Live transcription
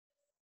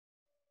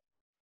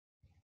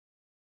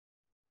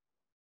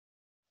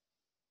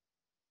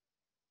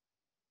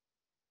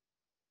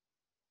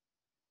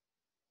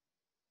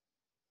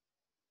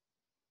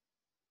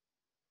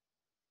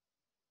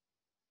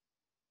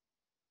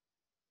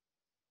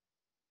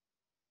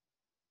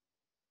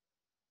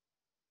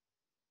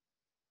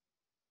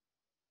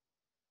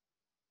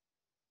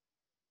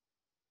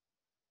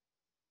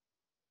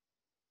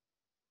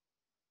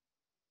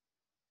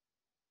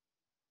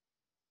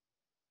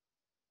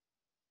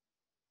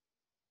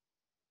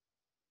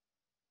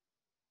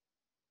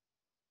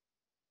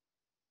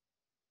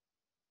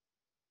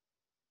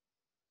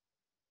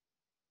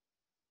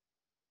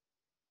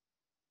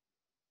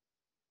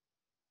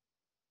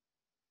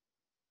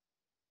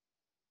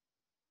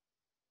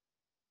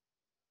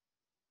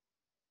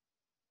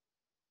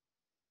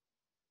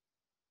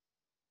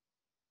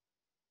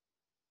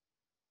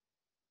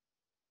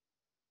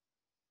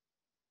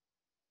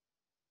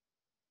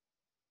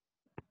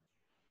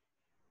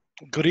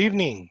Good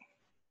evening.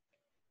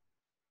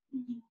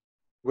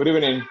 Good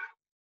evening.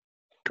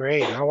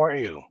 Great. How are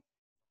you?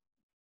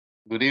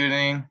 Good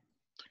evening.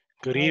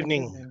 Good Hi, good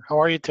evening. evening.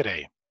 How are you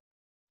today?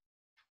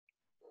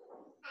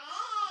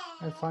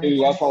 I'm fine, It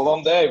was a thanks.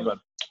 long day, but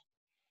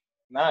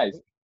nice.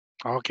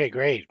 Okay,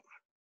 great.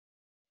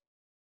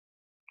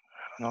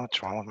 I don't know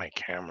what's wrong with my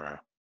camera.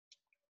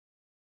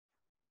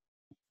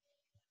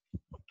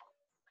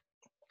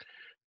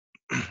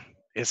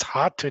 It's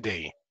hot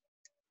today.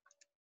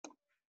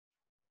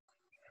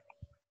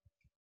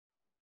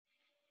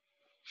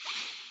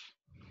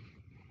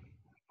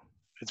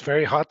 It's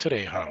very hot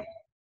today, huh?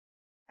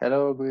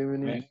 Hello, good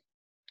evening. Man.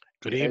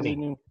 Good Yes.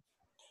 evening.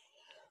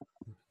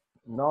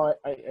 No,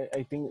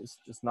 I think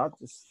it's not.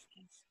 It's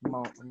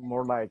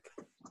more like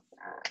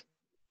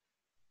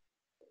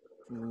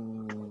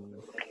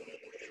mm,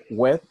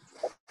 wet.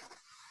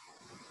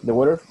 The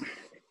weather.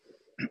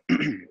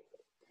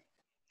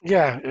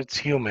 Yeah, it's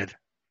humid.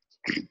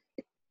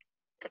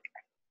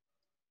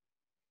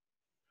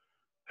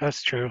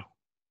 That's true.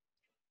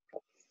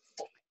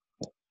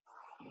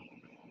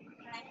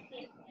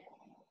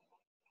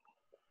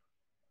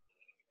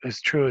 It's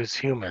true. It's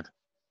humid.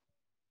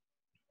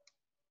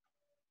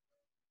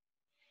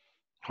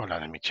 Hold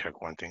on. Let me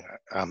check one thing.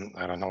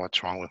 I don't know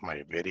what's wrong with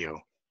my video.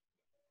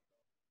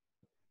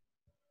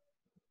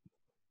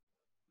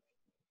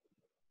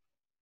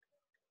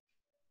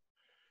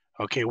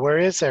 Okay, where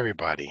is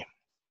everybody?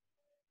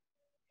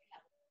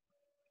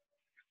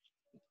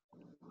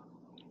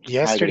 Hi, good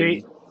Yesterday,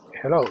 evening.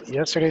 hello.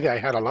 Yesterday I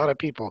had a lot of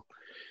people.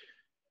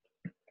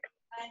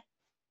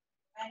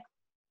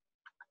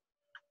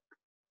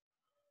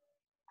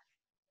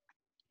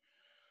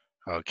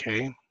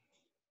 Okay.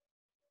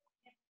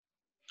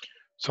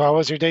 So how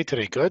was your day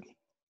today? Good?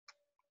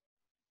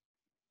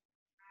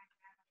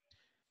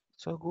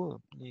 So good,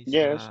 please.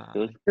 Yes,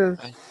 good. Yes,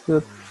 I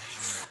good.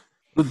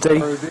 good day.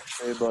 Hard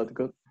day, but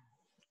good.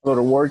 A lot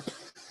of work,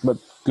 but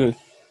good.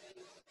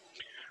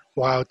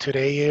 Wow,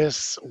 today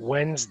is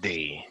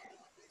Wednesday.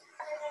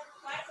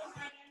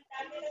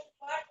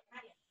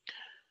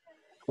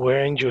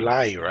 We're in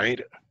July, right?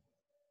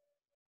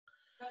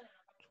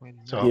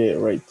 So 29. Yeah,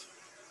 right.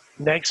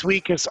 next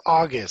week is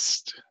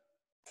August.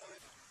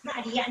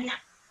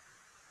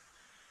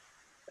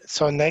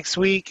 So next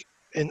week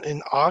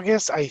in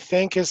August, I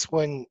think is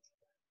when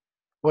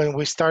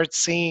we start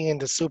seeing in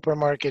the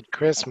supermarket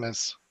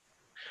Christmas.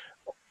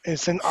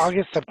 It's in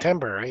August,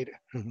 September, right?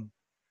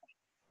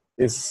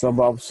 It's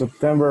about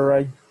September,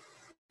 right?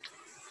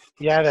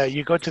 Yeah, that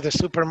you go to the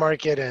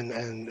supermarket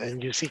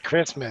and you see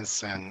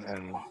Christmas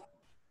and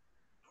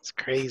it's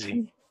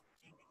crazy.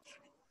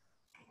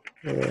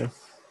 Yeah.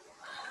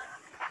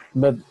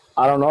 But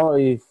I don't know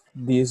if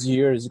this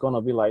year is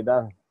gonna be like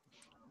that.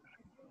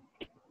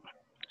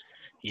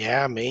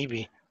 Yeah,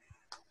 maybe.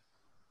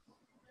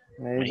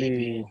 Maybe.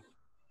 Maybe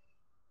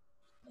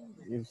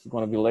it's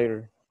gonna be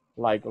later,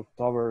 like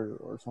October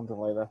or something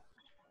like that.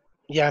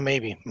 Yeah,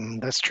 maybe.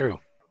 That's true.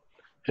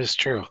 It's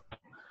true.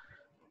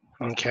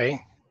 Okay.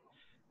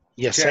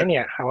 Chair,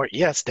 Yesenia,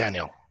 yes,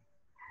 Daniel.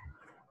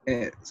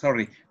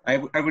 sorry, I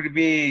will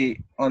be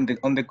on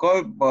the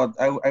call, but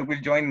I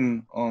will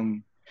join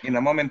on in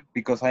a moment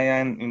because I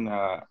am in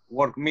a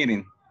work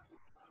meeting.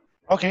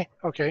 Okay,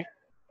 okay.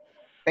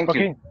 Thank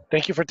you. Okay.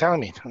 Thank you for telling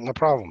me. No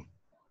problem.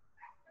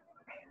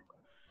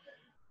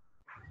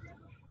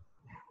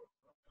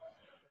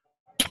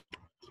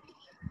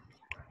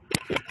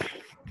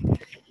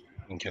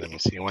 Okay, let me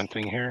see one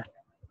thing here.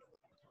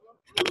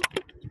 Do,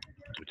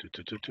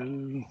 do, do, do,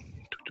 do,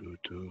 do,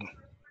 do.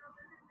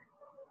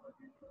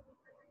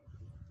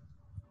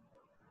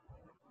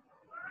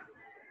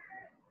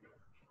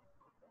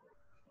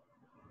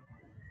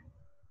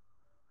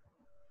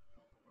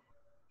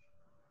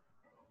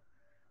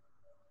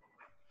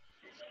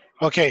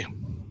 Okay,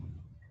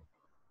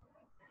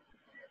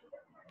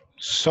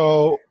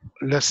 so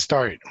let's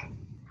start.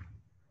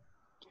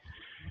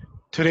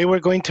 Today we're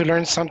going to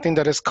learn something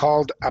that is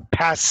called a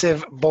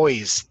passive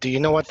voice. Do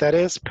you know what that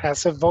is?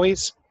 Passive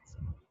voice?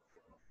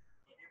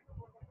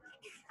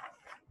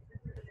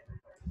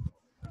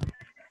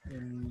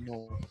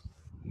 No.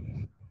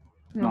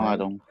 No, I No.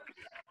 don't.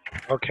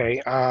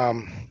 Okay,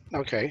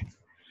 okay.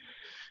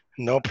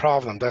 No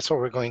problem. That's what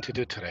we're going to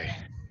do today.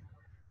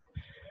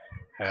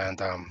 And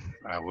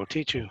I will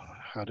teach you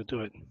how to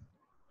do it.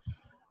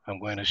 I'm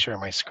going to share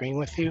my screen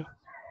with you.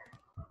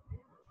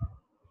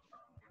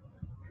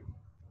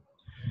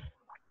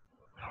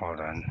 Hold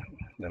on.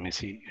 Let me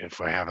see if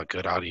I have a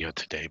good audio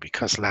today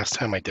because last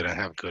time I didn't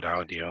have good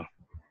audio.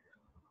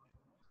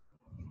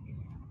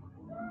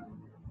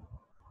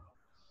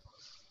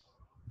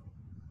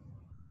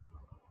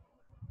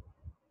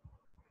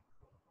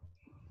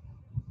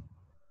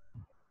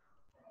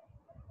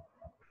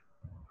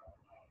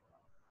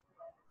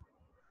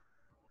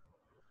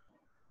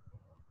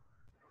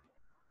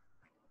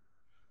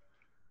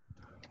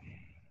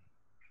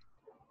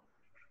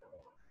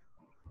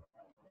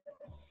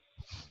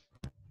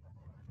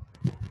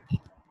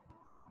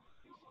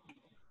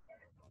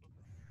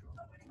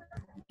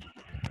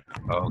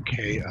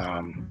 Okay,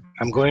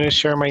 I'm going to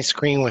share my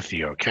screen with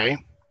you, okay?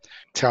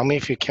 Tell me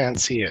if you can't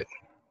see it.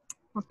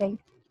 Okay.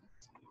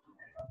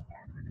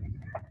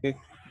 Okay.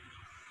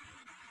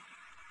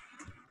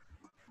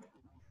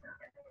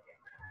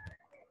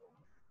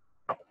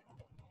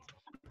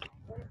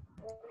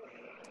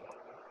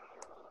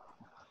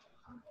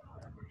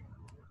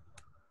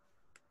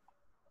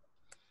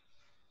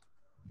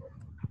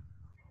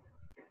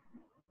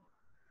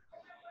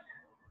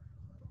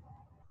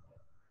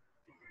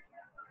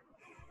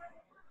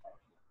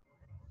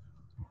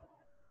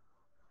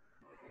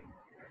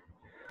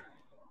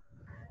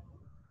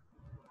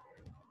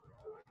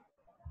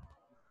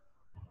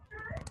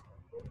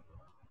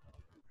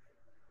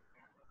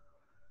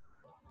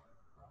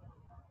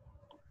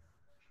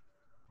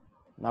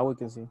 Now we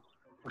can see.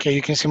 Okay,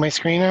 you can see my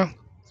screen now?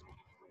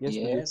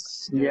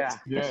 Yes, we do. Yeah,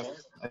 Yes.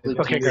 we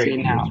Okay, can great. see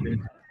now.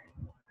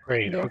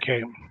 Great, Yes.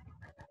 okay.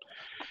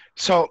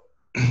 So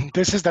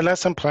this is the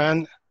lesson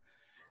plan,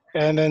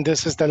 and then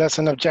this is the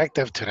lesson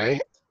objective today.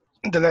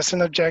 The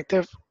lesson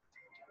objective,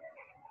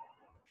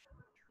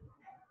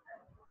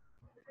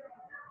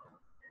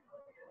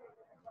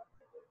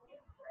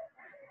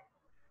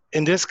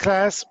 in this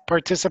class,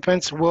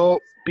 participants will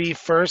be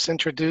first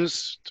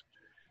introduced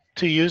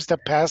to use the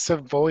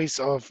passive voice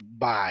of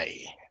by.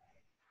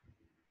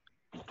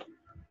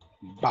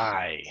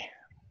 By,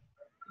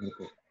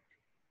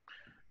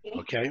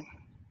 okay?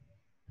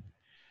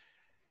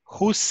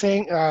 Who's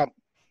saying, let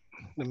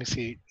me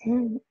see.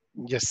 Mm,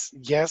 Yes,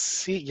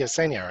 see,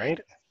 Yesenia, right?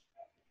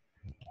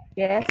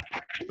 yes.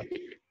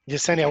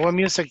 Yesenia, what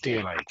music do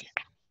you like?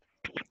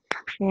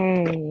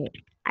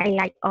 I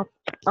like of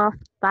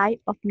type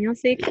of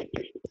music,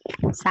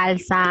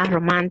 salsa,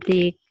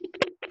 romantic.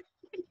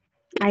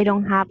 I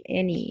don't have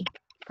any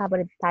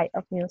favorite type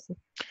of music.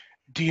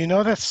 Do you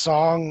know the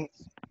song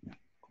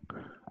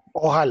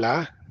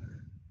Ojalá?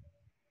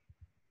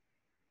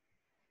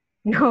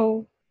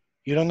 No,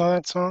 You don't know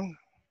that song?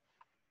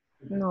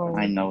 no.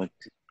 I know it.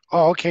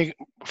 Oh, okay.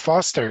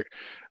 Foster,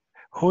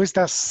 who is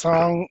that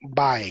song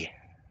by?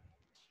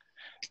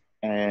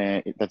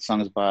 That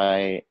song is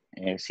by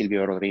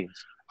Silvio Rodriguez.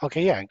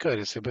 Okay, yeah, good.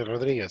 It's Silvio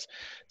Rodriguez.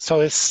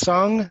 So it's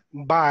sung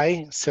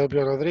by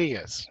Silvio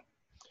Rodriguez.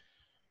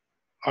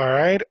 All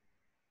right.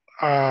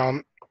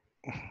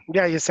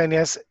 Yeah, you said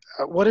yes.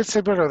 What is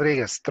Silvio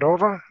Rodriguez?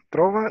 Trova?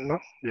 Trova? No?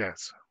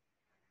 Yes.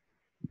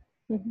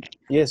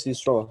 Yes,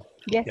 it's true.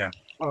 Yes. Yeah.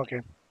 Okay.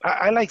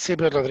 I like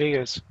Silvio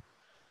Rodriguez.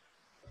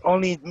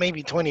 Only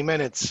maybe 20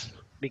 minutes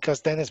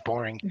because then it's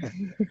boring.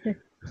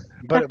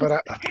 but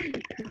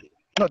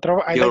no,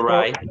 Trova, I You're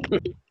like Trova.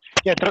 right.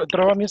 Yeah,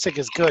 Trova music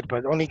is good,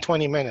 but only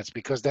 20 minutes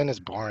because then it's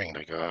boring.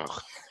 Like,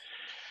 ugh.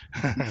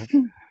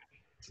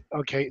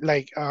 Okay,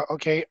 like,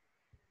 okay.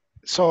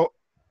 So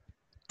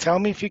tell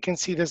me if you can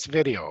see this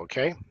video,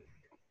 okay?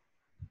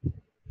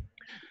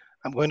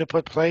 I'm going to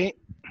put play.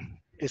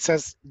 It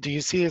says, do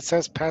you see it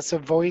says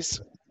passive voice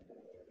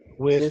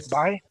with Yes.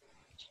 by?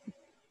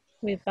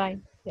 With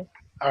fine. Yes.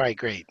 All right,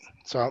 great.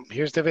 So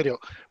here's the video.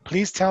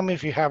 Please tell me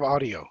if you have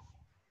audio.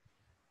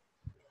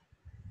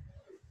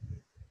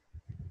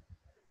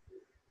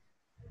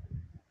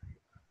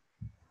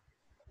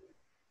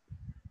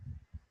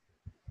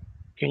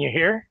 Can you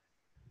hear?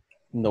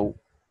 No.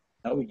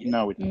 No,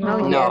 No, No,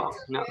 yet.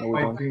 No. No, we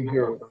I don't. can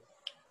hear.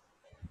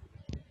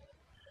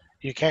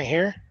 You can't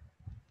hear?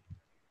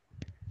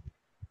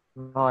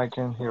 No, I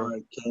can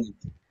hear.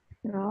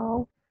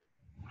 No.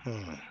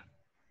 Hmm.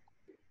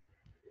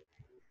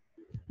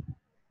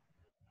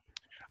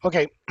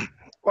 Okay,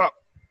 well,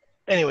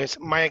 anyways,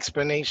 my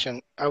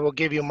explanation, I will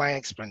give you my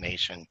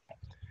explanation.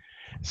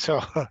 So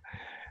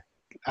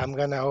I'm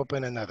gonna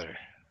open another.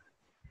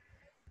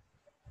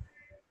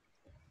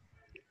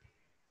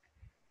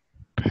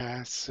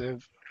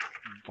 Passive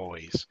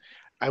voice.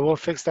 I will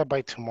fix that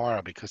by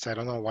tomorrow because I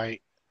don't know why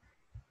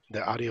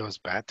the audio is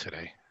bad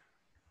today.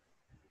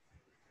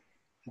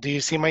 Do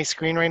you see my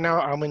screen right now?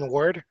 I'm in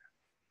Word.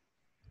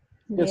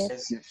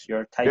 Yes. Yes.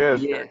 You're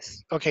typing.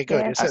 Yes. Okay,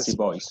 good. Yes. It says Passive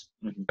voice.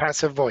 Mhm.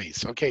 passive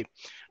voice. Okay.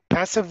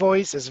 Passive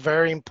voice is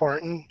very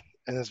important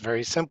and it's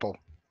very simple.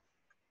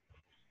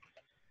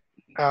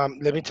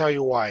 Let me tell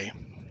you why.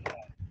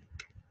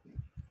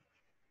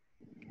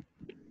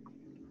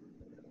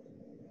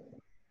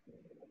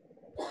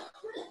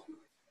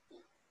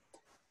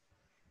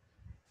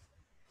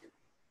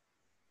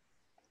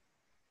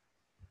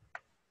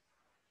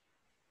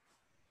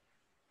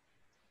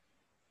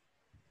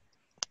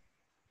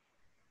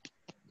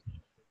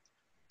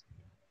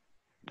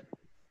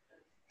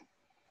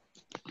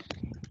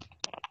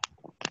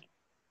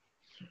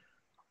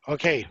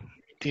 Okay.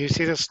 Do you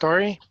see the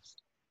story?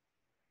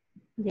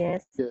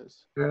 Yes.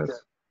 Yes. Yes.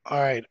 All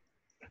right.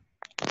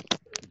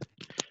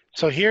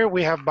 So here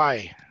we have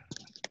by.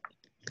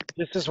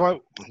 This is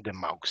what the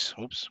mouse.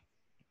 Oops.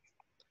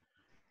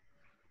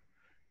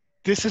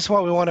 This is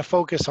what we want to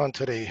focus on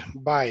today.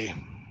 By.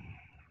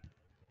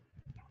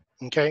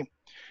 Okay.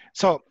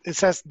 So it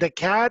says the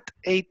cat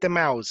ate the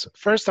mouse.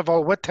 First of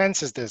all, what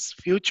tense is this?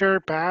 Future,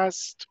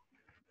 past,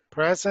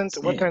 present?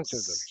 What tense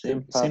is this?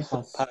 Simple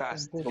Past.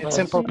 past. It's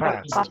simple Simple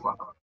past. past.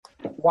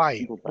 Why?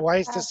 Simple past. Why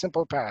is the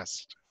simple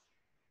past?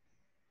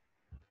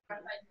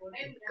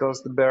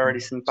 Because the verb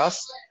is in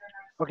past.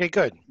 Okay,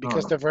 good.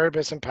 Because No. the verb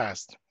is in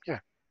past. Yeah.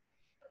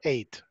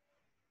 Ate.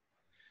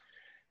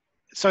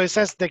 So it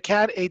says the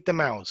cat ate the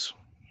mouse.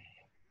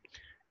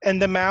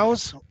 And the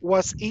mouse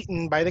was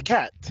eaten by the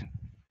cat.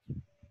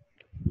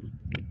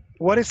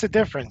 What is the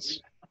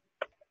difference?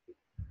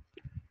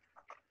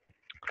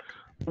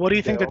 What do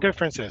you think the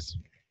difference is?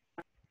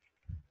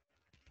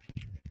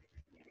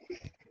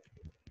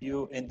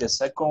 You in the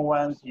second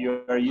one,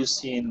 you are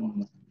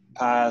using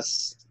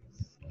past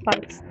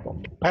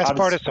Participle. Past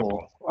participle.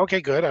 participle.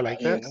 Okay, good. I like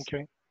that. Yes.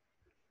 Okay.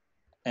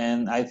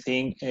 And I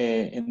think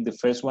in the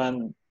first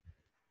one,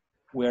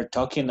 we're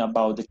talking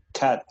about the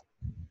cat.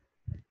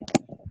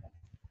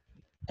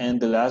 And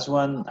the last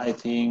one, I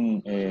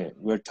think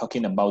we're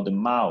talking about the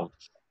mouse.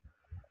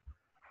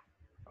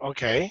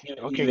 Okay.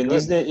 Okay, Even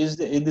good. is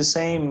the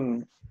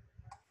same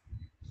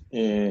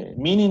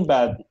meaning,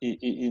 but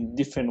in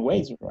different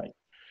ways, right?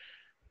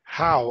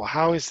 How?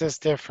 How is this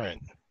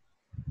different?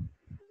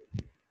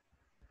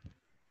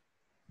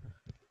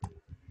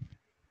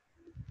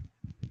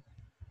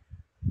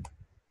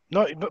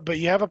 No, but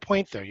you have a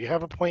point there. You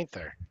have a point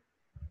there.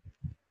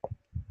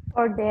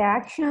 For the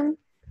action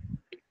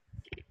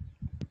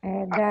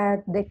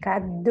that the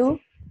cat do.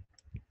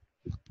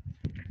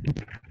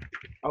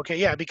 Okay,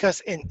 yeah,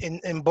 because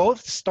in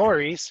both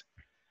stories,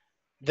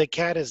 the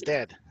cat is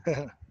dead.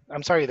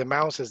 I'm sorry, the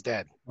mouse is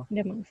dead,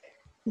 The mouse.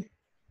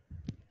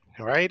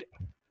 right?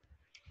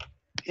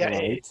 Yeah,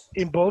 Right.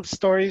 in both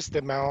stories,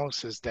 the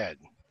mouse is dead.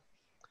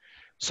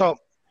 So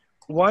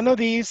one of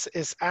these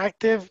is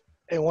active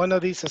and one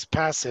of these is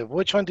passive.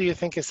 Which one do you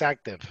think is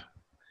active?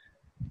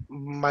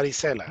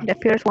 Maricela. The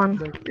first one.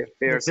 The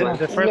first The, one.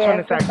 the first Yes, one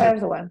is the active.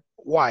 first one.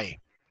 Why?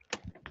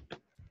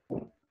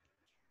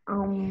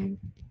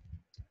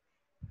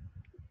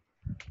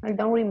 I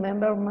don't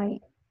remember my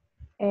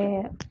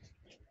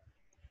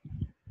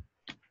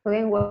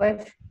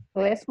language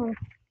lesson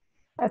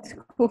at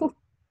school,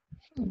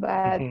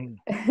 but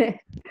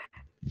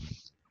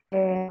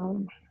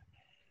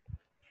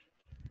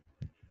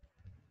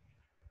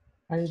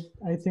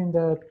I think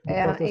that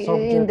because the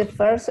subject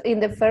in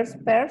the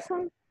first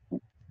person,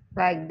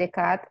 like the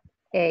cat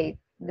ate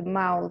the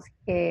mouse,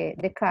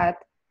 the cat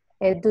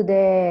do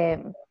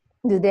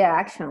the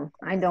action.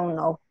 I don't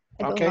know.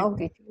 I don't Okay. know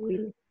if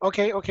really.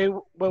 Okay,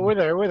 well, we're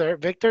there.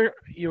 Victor,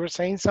 you were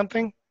saying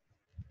something?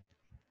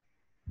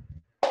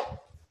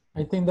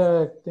 I think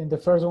that in the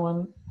first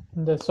one,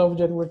 the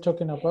subject we're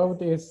talking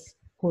about is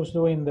who's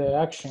doing the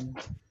action.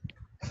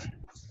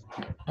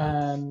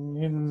 And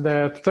in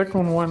the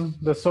second one,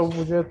 the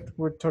subject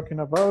we're talking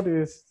about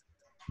is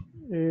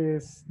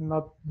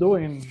not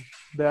doing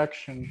the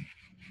action.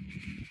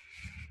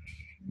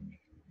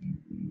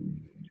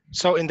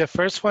 So in the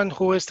first one,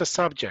 who is the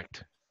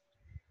subject?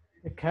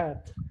 The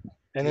cat.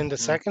 And in the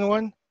second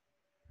one?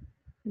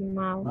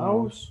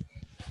 Mouse.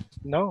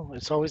 No,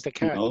 it's always the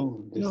cat.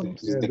 No, this No.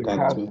 is the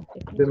cat too.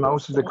 The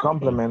mouse is the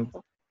complement.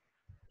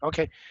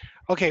 Okay,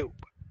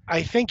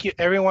 I think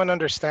everyone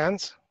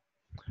understands,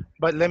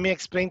 but let me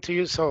explain to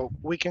you so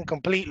we can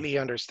completely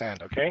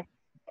understand, okay?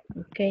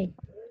 Okay.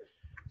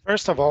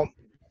 First of all,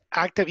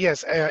 active,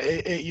 yes,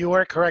 you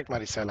are correct,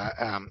 Maricela.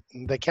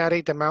 The cat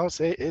ate the mouse,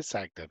 it is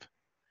active.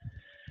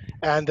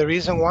 And the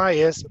reason why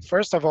is,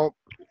 first of all,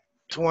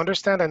 to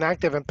understand an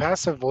active and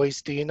passive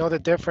voice, do you know the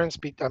difference?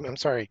 I'm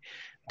sorry,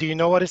 do you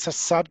know what is a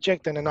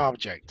subject and an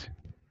object?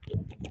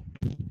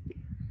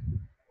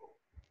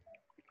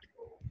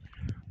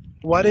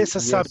 What is a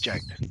Yes.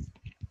 subject?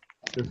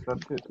 The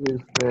subject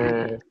is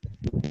the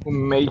who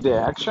made the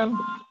action.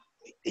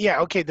 Yeah,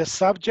 okay, the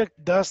subject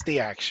does the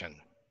action.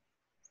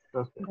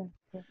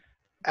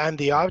 And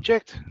the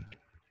object?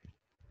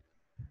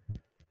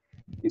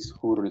 Is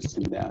who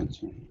received the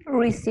action.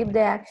 Receive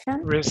the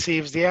action.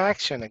 Receives the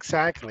action,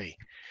 exactly.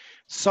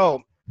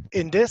 So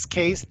in this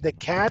case, the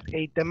cat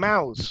ate the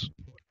mouse.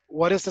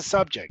 What is the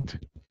subject?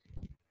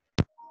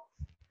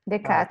 The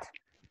cat.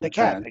 The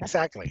cat,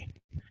 exactly.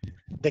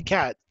 The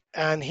cat.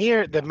 And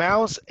here the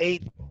mouse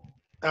ate,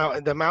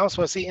 the mouse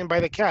was eaten by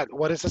the cat.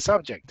 What is the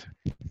subject?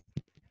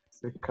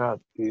 The cat.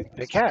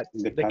 The cat.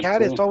 The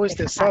cat is always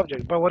the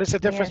subject, but what is the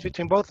difference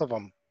between both of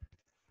them?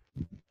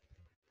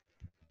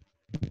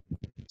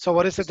 So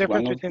what is the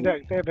difference between the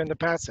active and the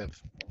passive?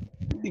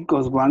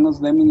 Because one of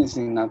them is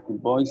in active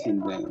voice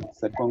and the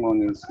second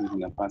one is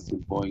in a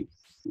passive voice.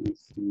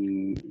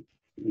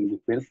 In the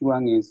first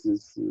one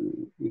is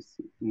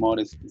more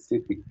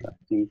specific, I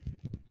think.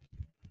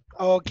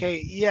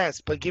 Okay,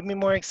 yes, but give me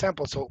more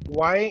examples. So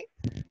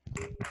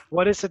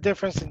what is the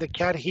difference in the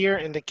cat here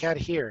and the cat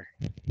here?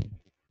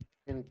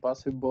 In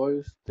passive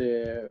voice,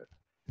 the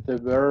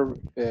verb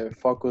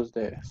focus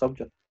the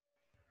subject.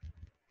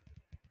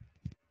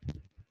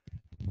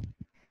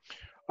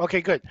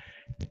 Okay, good.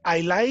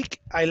 I like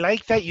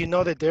that you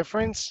know the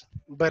difference,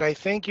 but I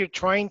think you're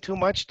trying too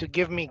much to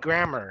give me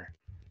grammar.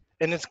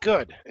 And it's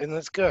good,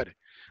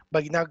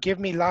 But now give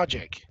me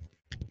logic.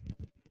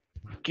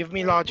 Give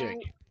me logic.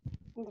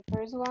 In the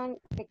first one,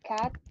 the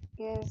cat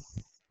is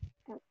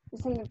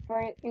It's in the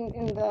first,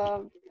 in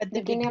the At the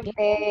beginning of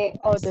beginning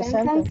of the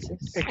sentence,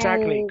 sentences.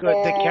 Exactly. and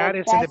Good. The cat the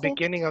is in the passive,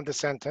 beginning of the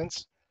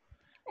sentence.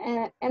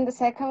 and the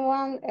second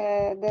one,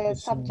 the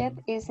It's subject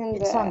is in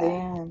It's on the the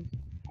end.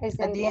 is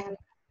At in the the end. end.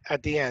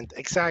 At the end.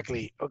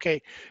 Exactly.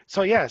 Okay.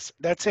 So yes,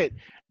 that's it.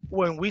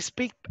 When we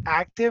speak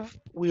active,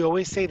 we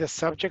always say the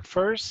subject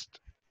first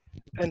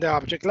and the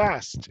object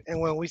last. And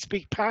when we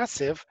speak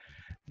passive,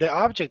 the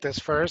object is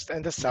first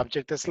and the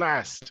subject is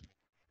last.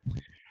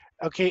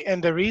 Okay.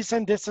 And the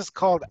reason this is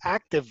called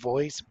active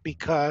voice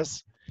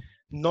because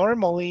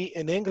normally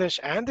in English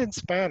and in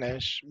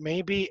Spanish,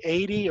 maybe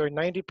 80 or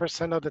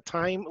 90% of the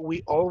time,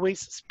 we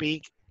always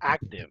speak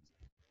active.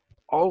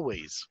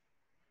 Always.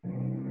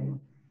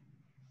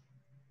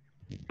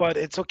 But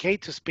it's okay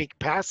to speak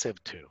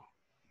passive too.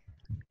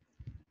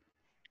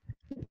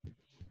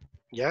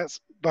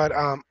 Yes. But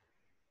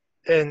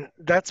and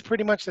that's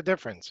pretty much the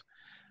difference.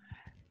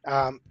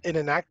 In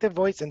an active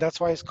voice, and that's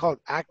why it's called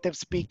active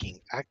speaking,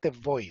 active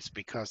voice,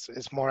 because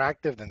it's more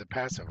active than the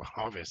passive,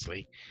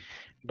 obviously.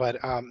 But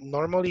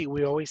normally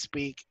we always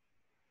speak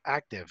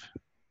active.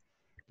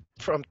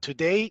 From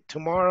today,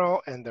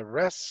 tomorrow, and the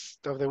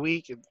rest of the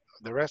week,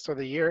 the rest of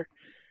the year,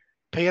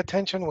 pay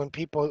attention when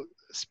people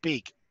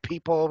speak.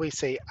 People always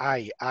say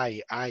I.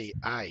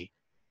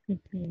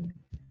 Mhm.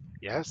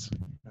 Yes?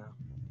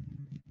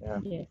 Yeah.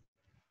 Yes.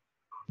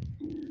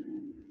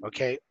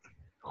 Okay.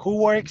 Who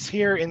works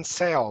here in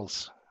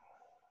sales?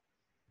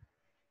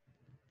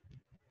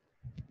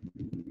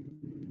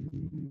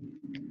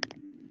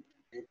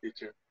 Hey,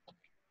 teacher.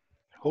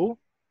 Who?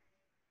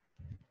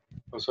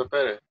 Jose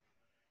Perez.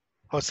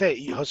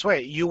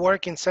 Josue, you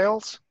work in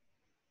sales?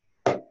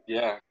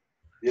 Yeah.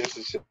 Yes,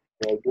 teacher.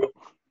 I do.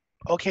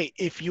 Okay,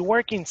 if you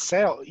work in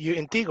sales, you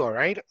in Tigo,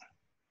 right?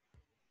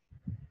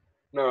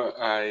 No,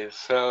 I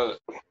sell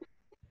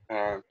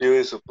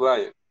beauty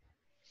supply.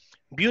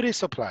 Beauty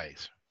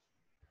supplies.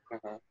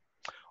 Uh-huh.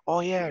 Oh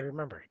yeah, I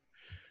remember.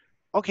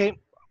 Okay,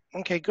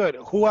 okay, good.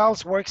 Who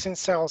else works in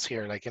sales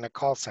here, like in a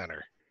call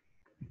center?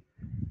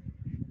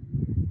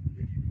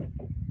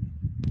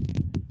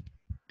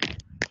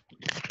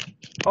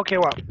 Okay,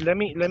 well, let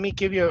me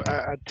give you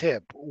a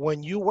tip.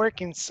 When you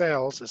work in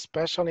sales,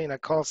 especially in a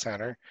call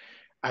center,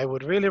 I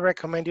would really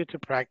recommend you to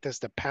practice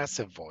the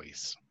passive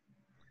voice.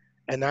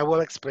 And I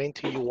will explain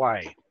to you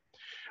why.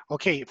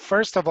 Okay,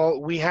 first of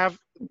all, we have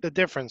the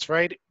difference,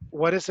 right?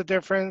 What is the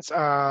difference?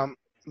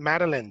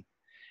 Madeline,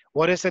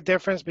 what is the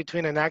difference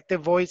between an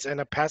active voice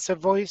and a passive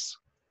voice?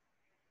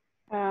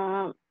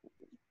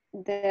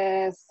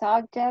 The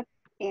subject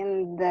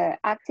in the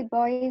active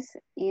voice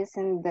is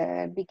in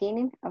the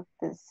beginning of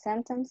the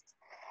sentence,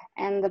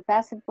 and the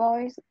passive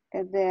voice,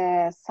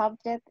 the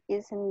subject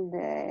is in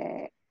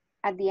the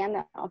at the end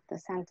of the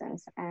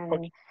sentence. And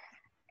Okay.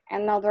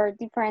 another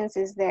difference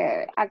is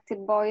the active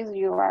voice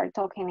you are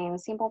talking in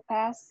simple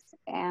past,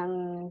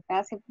 and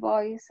passive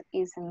voice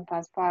is in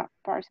past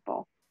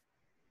participle.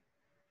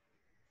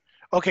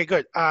 Okay,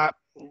 good.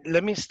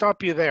 Let me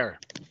stop you there.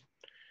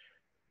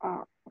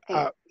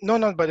 Okay.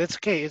 No, but it's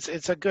okay.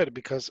 It's a good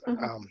because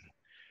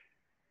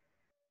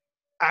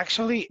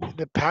actually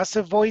the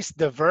passive voice,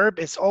 the verb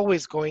is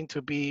always going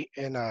to be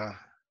in a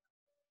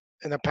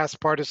past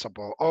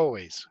participle,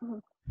 always.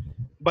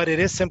 But it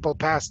is simple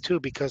past too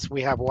because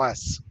we have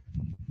was.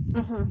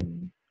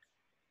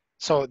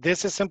 So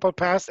this is simple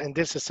past and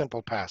this is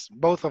simple past.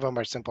 Both of them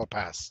are simple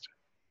past.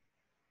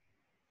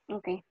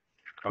 Okay.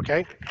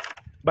 Okay,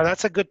 but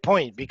that's a good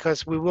point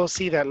because we will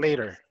see that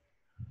later.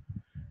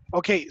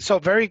 Okay, so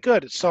very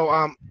good.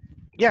 So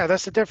yeah,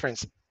 that's the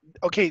difference.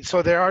 Okay,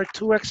 so there are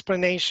two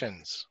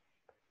explanations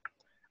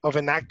of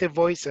an active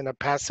voice and a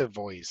passive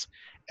voice.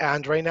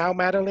 And right now,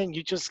 Madeline,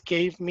 you just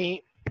gave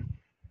me,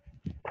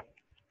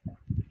 the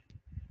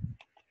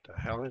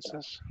hell is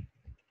this?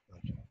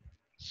 Okay.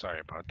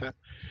 Sorry about that.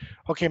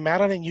 Okay,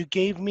 Madeline, you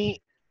gave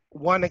me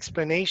one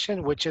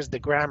explanation, which is the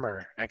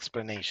grammar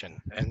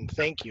explanation. And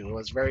thank you, it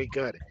was very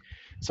good.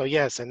 So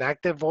yes, an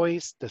active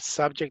voice, the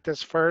subject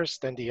is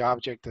first and the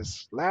object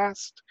is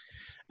last.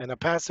 And a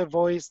passive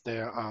voice,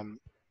 the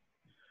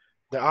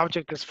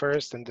object is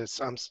first and the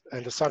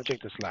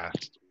subject is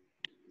last.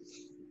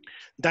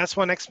 That's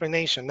one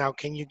explanation. Now,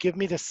 can you give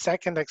me the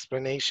second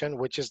explanation,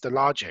 which is the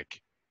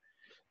logic?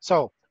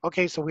 So,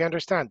 okay, so we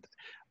understand.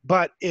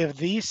 But if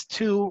these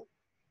two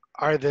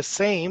are the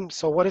same,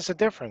 so what is the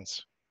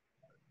difference?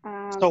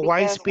 So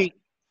Because the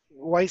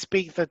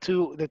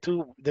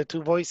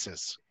two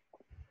voices?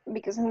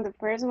 in the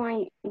first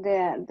one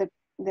the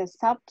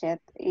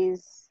subject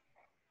is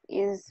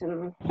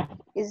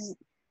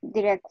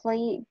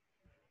directly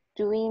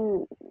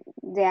doing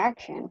the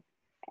action,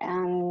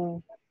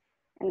 and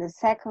in the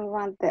second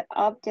one the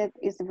object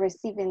is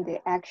receiving the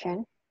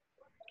action.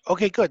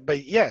 Okay, good.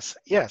 But yes,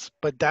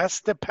 but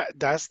that's the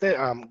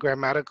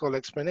grammatical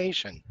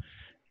explanation,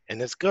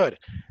 and it's good.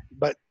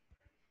 But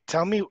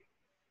tell me,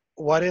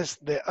 what is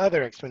the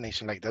other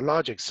explanation, like the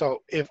logic?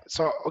 So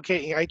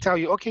okay, I tell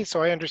you, okay,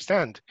 so I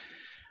understand.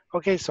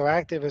 Okay, so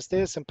active is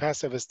this and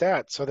passive is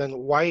that. So then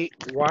why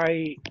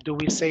do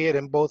we say it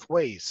in both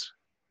ways?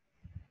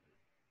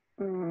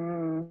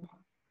 Mm,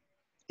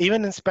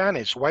 Even in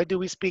Spanish, why do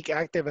we speak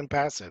active and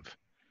passive?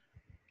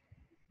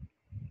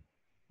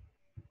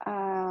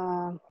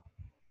 uh,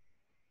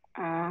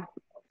 uh,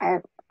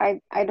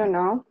 I don't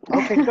know.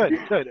 Okay, good,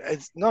 good.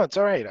 No, it's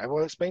all right. I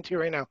will explain to you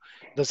right now.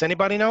 Does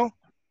anybody know?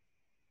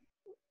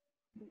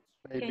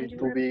 Can Maybe you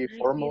to be repeat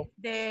formal.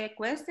 the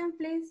question,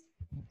 please?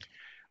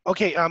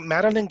 Okay,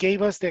 Madeline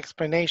gave us the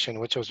explanation,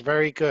 which was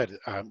very good.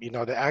 You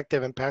know, the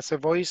active and passive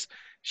voice.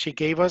 She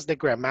gave us the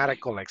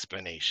grammatical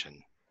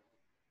explanation.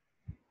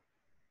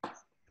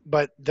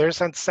 But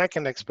there's a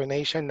second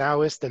explanation.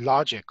 Now is the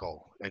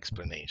logical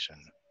explanation.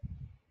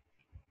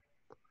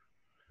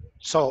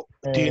 So,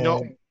 do you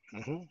know?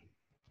 Mhm.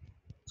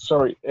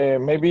 Sorry,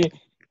 maybe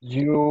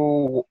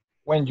you,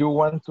 when you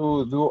want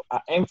to do an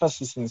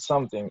emphasis in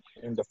something,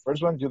 in the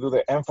first one, you do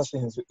the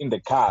emphasis in the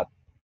cat,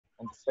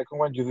 and the second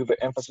one, you do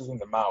the emphasis in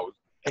the mouse.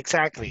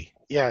 Exactly.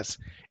 Yes.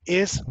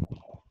 Is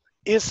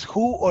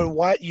who or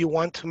what you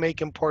want to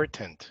make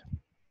important?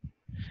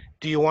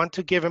 Do you want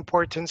to give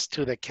importance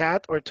to the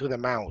cat or to the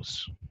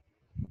mouse?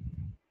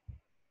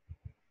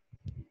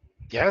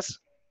 Yes.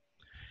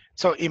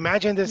 So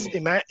imagine this,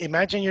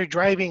 imagine you're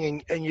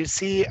driving and you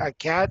see a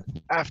cat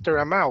after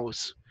a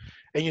mouse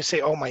and you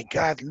say, oh my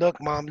God, look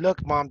mom,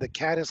 the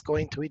cat is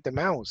going to eat the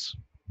mouse.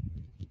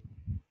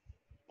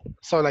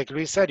 So like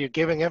Luis said, you're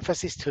giving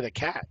emphasis to the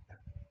cat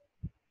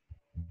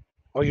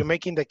or you're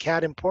making the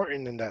cat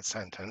important in that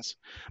sentence.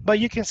 But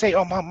you can say,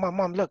 oh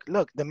mom,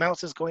 look, the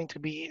mouse is going to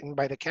be eaten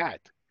by the cat.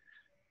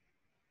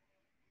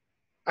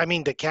 I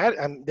mean, the cat,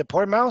 the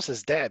poor mouse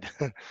is dead,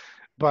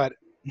 but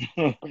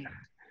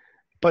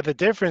the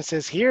difference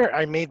is here,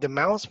 I made the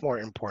mouse more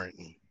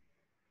important.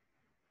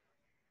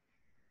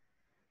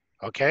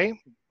 Okay.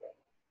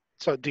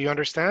 So do you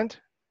understand?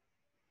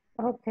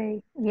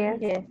 Okay, yes.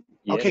 Yes.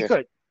 Okay, Yes.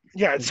 good.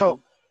 Yeah,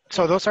 so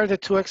those are the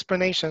two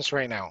explanations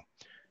right now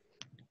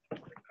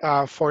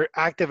for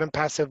active and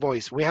passive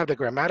voice. We have the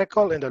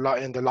grammatical and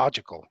the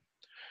logical.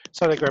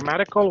 So the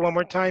grammatical, one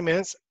more time,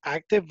 is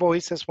active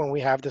voice is when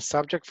we have the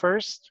subject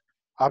first,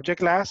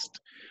 object last.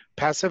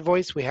 Passive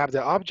voice, we have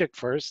the object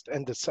first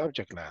and the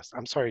subject last.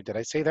 I'm sorry, did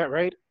I say that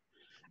right?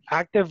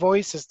 Active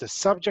voice is the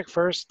subject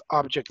first,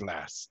 object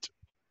last.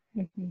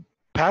 Mhm.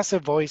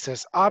 Passive voice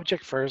is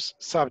object first,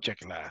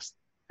 subject last.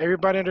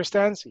 Everybody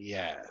understands?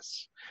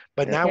 Yes.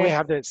 But now we Yes.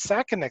 have the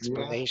second Yeah.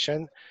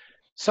 explanation.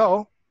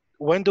 So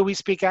when do we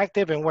speak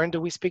active and when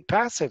do we speak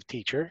passive,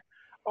 teacher?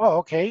 Oh,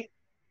 okay.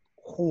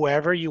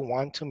 Whoever you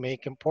want to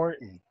make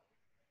important.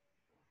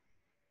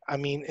 I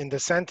mean, in the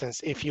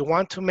sentence, if you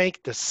want to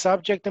make the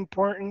subject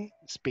important,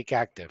 speak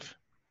active.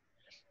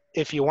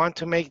 If you want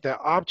to make the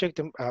object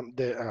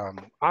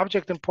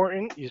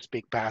important, you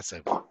speak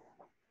passive.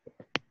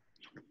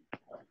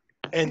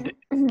 And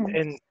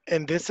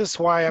this is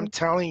why I'm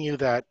telling you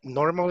that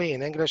normally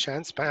in English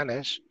and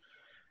Spanish,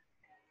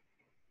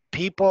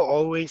 people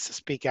always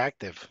speak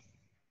active.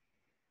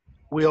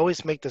 We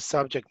always make the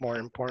subject more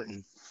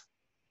important.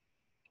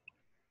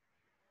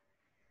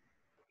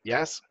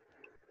 Yes?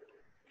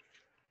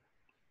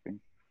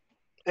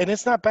 And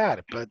it's not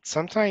bad, but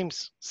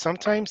sometimes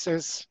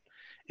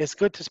it's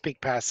good to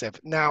speak passive.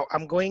 Now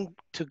I'm going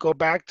to go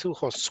back to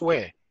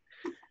Josue.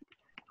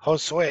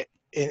 Josue,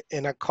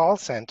 in a call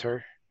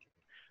center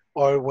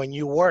or when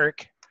you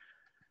work,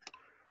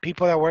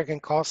 people that work in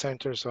call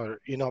centers or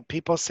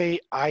people say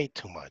I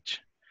too much.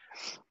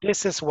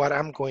 This is what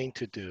I'm going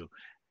to do.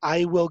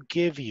 I will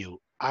give you.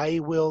 I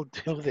will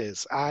do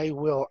this. I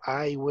will.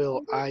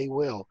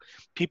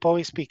 People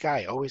always speak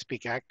I, always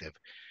speak active.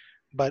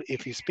 But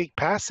if you speak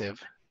passive,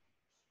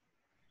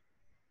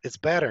 it's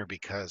better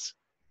because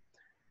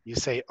you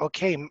say,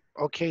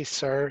 okay,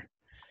 sir,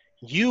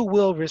 you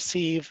will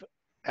receive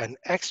an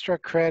extra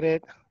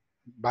credit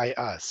by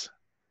us.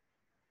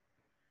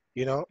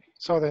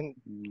 So then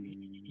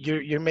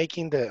you're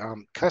making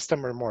the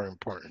customer more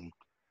important.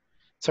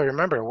 So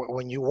remember,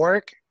 when you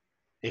work,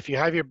 if you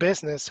have your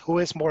business, who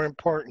is more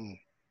important?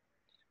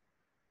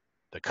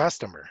 The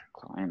customer.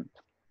 Client.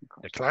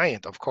 The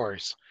client, of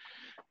course.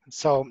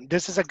 So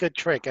this is a good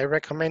trick. I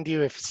recommend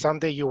you if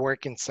someday you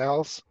work in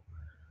sales,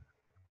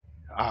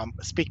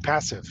 speak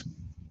passive.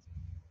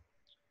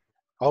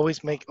 Always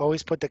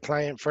put the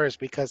client first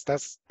because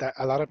that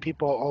a lot of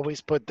people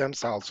always put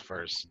themselves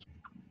first.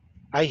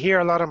 I hear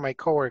a lot of my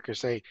coworkers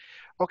say,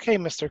 okay,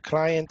 Mr.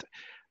 Client,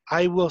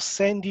 I will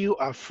send you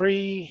a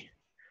free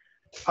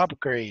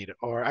upgrade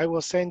or I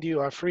will send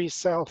you a free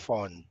cell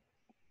phone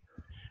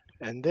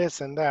and this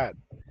and that.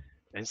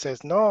 And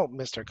says, no,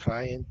 Mr.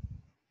 Client,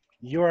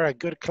 you are a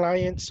good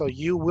client, so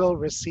you will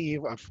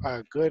receive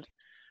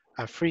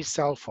a free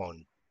cell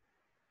phone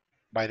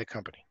by the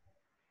company.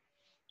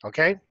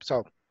 Okay,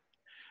 so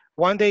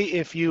one day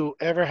if you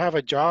ever have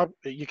a job,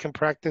 you can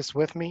practice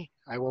with me.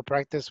 I will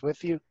practice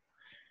with you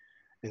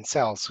in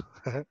sales.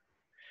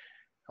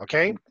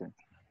 Okay?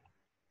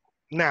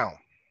 Now,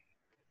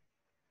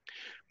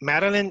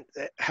 Madeline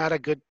had a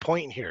good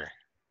point here.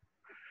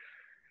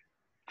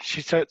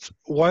 She says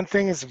one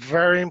thing is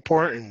very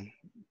important.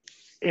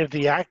 If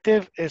the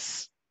active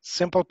is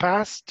simple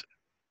past,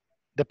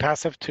 the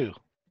passive too.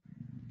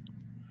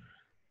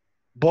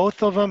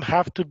 Both of them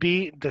have to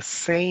be the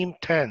same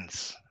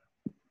tense.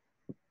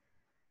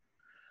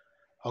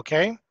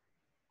 Okay?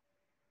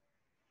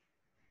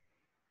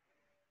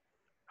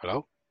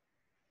 Hello?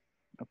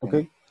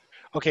 Okay.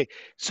 Okay,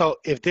 so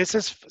if this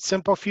is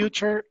simple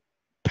future,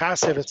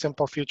 passive is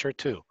simple future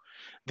too.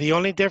 The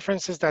only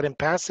difference is that in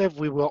passive,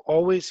 we will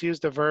always use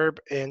the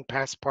verb in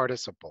past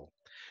participle.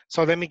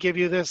 So let me give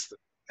you this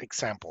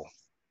example.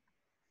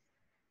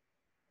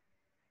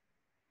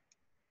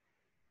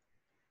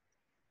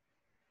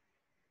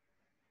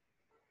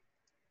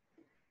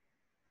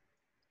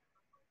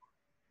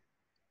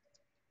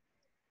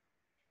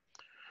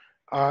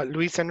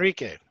 Luis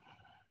Enrique.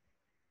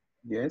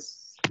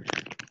 Yes.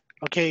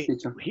 Okay,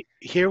 Teacher.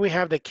 here we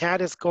have the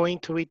cat is going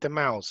to eat the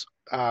mouse.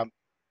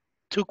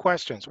 Two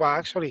questions, well,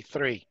 actually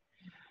three.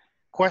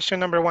 Question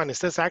number one, is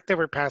this active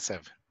or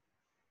passive?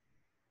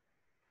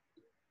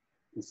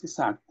 This is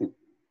active.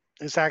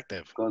 It's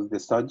active. Because the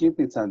subject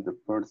is at the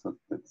first of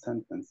the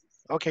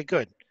sentences. Okay,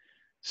 good.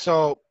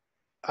 So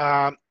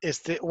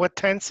what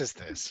tense is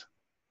this?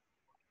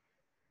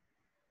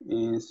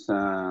 Is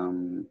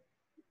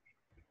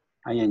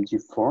ing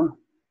form.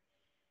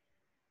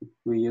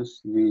 We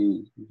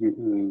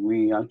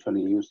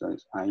actually use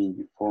as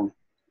ing form.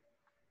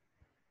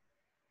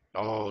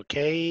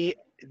 Okay,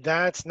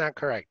 that's not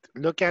correct.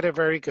 Look at it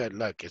very good.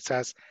 Look, it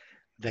says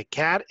the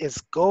cat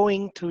is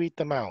going to eat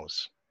the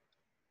mouse.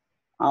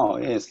 Oh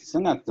yes, it's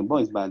an active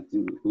voice, but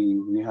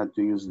we had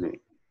to use the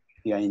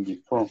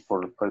ing form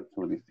for refer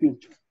to the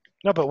future.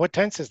 No, but what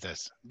tense is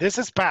this? This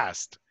is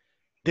past.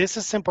 This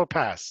is simple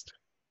past.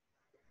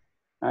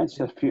 It's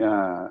a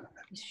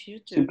It's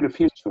future. simple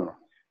future.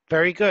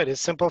 Very good.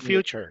 It's simple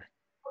future.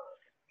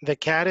 The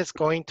cat is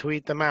going to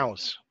eat the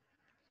mouse.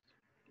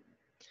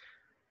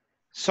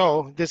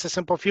 So this is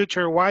simple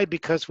future. Why?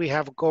 Because we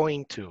have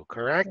going to,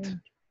 correct?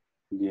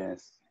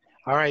 Yes.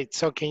 All right.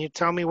 So can you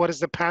tell me what is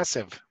the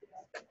passive?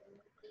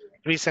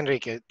 Luis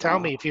Enrique, tell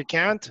me if you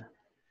can't.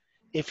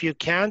 If you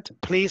can't,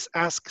 please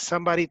ask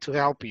somebody to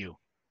help you.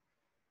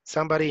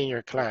 Somebody in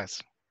your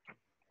class.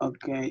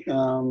 Okay.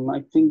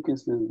 I think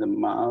it's the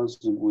mouse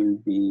will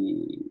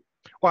be.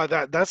 Well,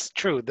 that's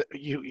true.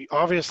 You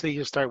obviously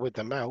you start with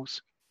the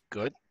mouse.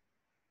 Good.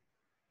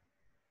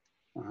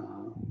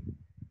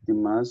 The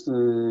mouse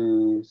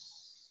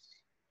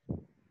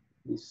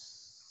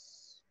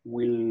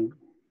will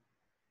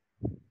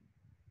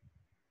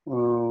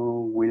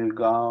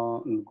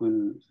go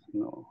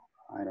no,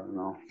 I don't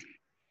know.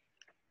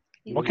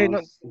 Okay,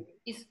 no.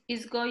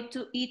 It's going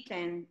to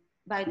eaten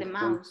by the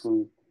mouse.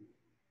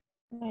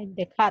 By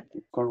the cat.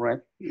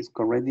 Correct. It's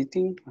correct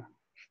eating.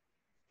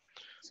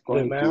 It's The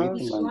going to mouse.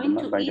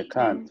 eat by the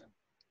cat.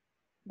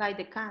 By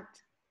the cat.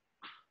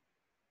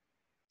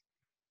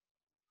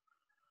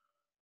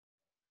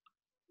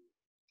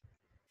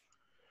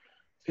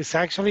 It's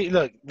actually,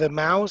 look, the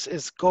mouse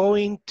is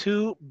going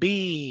to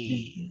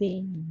be.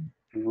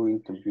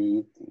 Going to be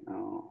eaten.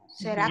 Oh.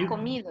 Será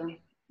comido.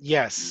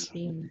 Yes.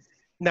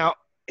 Now,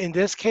 in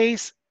this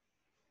case,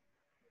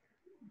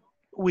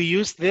 we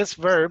use this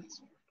verb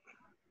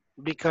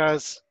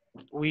because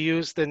we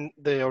use the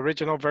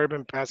original verb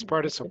in past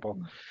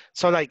participle.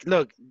 So like,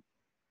 look,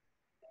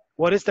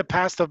 what is the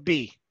past of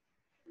be?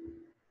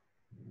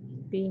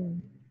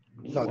 Been.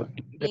 No,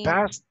 the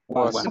past,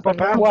 simple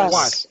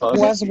Was. past,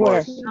 Was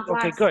were.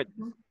 Okay, good.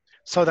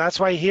 So that's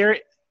why here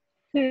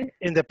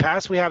in the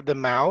past we have the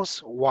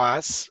mouse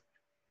was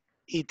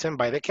eaten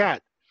by the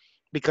cat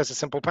because it's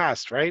simple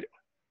past, right?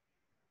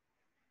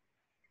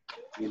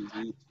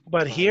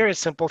 But here is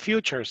simple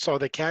future. So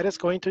the cat is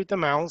going to eat the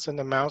mouse and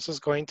the mouse is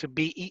going to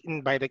be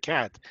eaten by the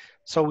cat.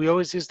 So we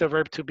always use the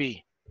verb to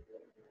be.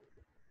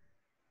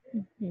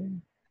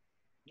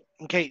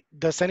 Okay,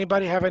 does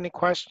anybody have any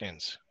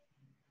questions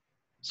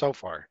so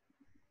far?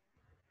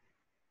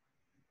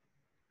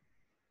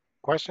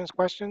 Questions?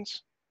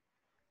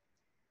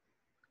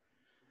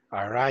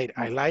 All right,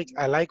 I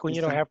like when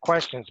you don't have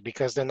questions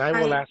because then I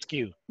will ask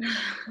you.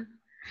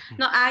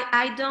 No,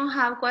 I don't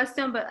have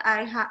question, but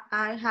I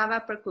have a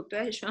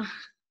preoccupation.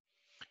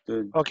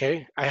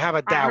 Okay, I have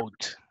a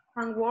doubt.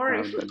 I'm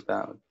worried. Have a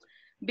doubt.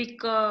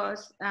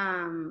 Because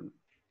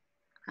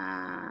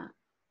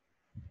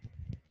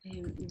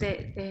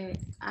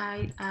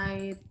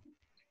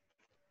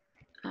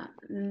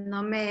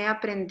no me he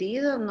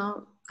aprendido,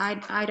 no,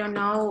 I don't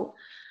know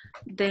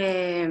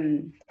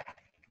the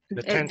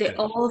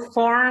all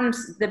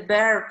forms, the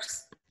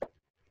verbs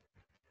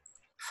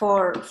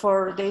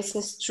for this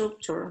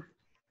structure.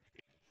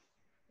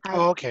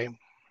 Okay.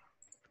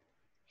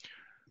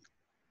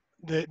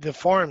 The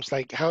forms,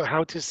 like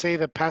how to say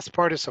the past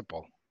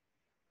participle.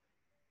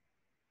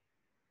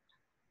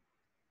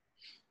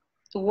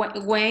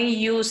 When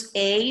you use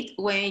ate,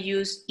 when you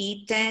use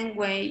eaten,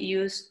 when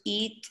you use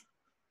eat.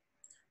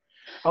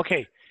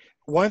 Okay,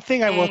 one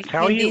thing I will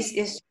tell you.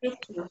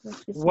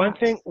 One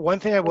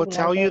thing I will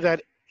tell you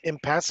that in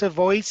passive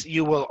voice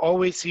you will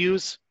always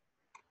use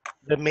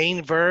the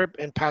main verb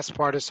in past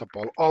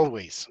participle,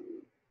 always.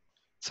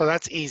 So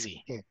that's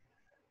easy.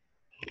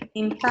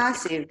 In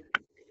passive.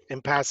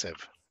 In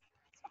passive.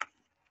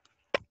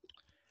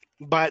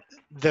 But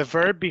the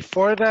verb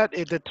before that,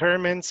 it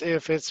determines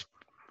if it's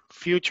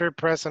future,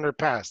 present, or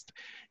past.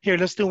 Here,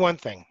 let's do one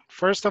thing.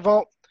 First of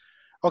all,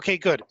 okay,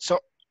 good. So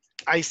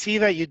I see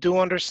that you do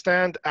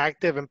understand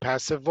active and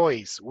passive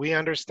voice. We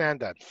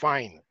understand that.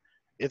 Fine.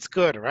 It's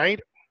good, right?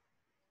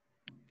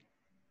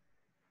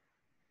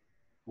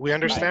 We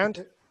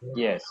understand?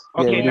 Yes.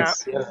 Okay, now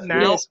Yes, yes,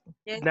 now yes.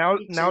 Yes, now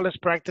teacher. let's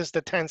practice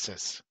the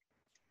tenses.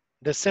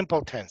 The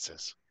simple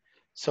tenses.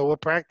 So we'll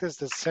practice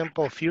the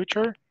simple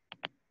future,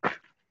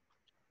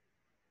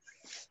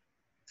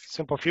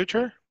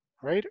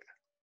 right?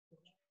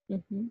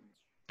 Mhm.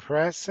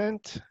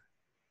 Present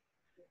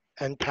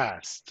and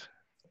past.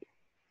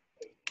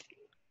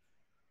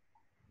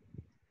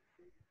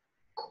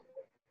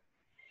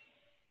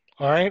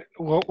 All right,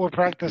 we'll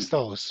practice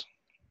those.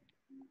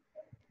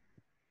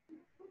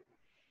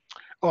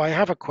 Oh, I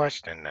have a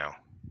question now.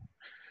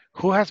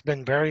 Who has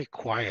been very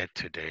quiet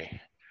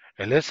today?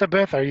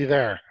 Elizabeth, are you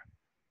there?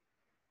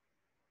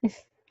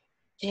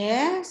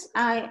 Yes,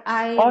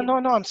 Oh, no,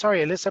 no, I'm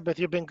sorry, Elizabeth,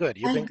 you've been good.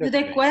 You've I been do good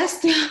the today.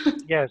 question.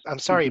 Yes, I'm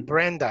sorry,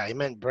 Brenda. I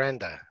meant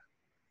Brenda.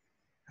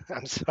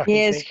 I'm sorry.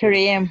 Yes, Thank here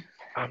you. I am.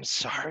 I'm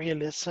sorry,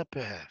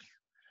 Elizabeth.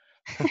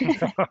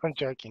 No, I'm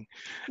joking.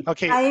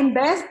 Okay. I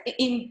invest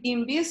in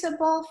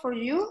invisible for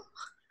you.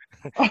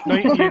 No,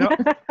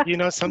 you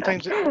know,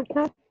 sometimes.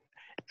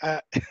 Uh,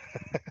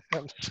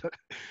 I'm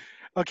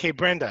okay,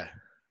 Brenda.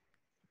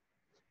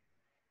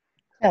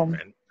 Brenda.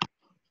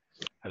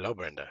 Hello,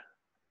 Brenda.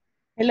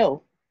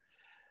 Hello.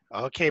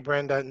 Okay,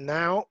 Brenda.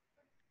 Now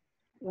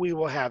we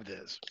will have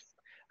this.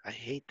 I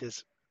hate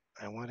this.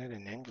 I want it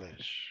in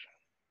English.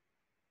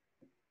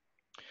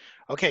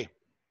 Okay,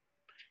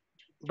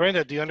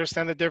 Brenda, do you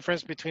understand the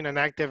difference between an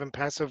active and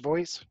passive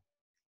voice?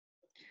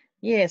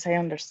 Yes, I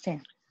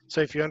understand. So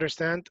if you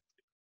understand,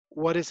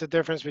 what is the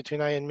difference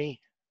between I and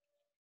me?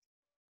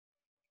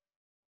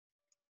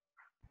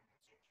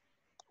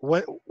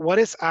 What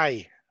is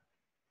I?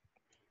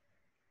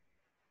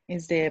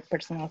 Is the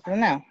personal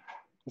pronoun.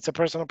 It's a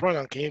personal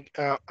pronoun. Can you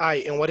I,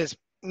 and what is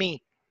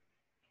me?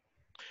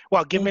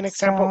 Well, give me an It's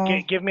example.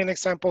 Give me an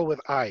example with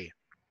I.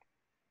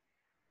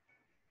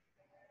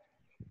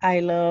 I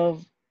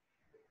love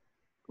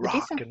the Rock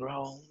pizza. and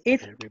roll.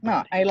 It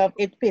no, I love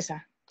eat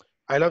pizza.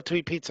 I love to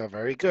eat pizza.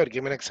 Very good.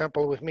 Give me an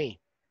example with me.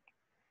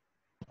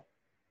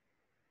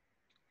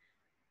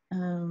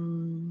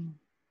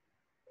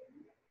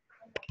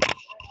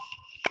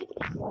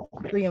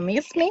 Do you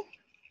miss me?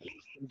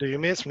 Do you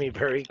miss me?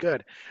 Very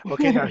good.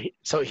 Okay, now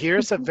so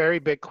here's a very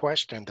big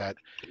question that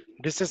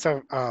this is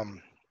a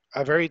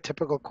very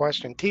typical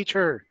question.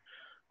 Teacher,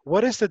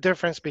 what is the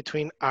difference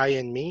between I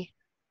and me?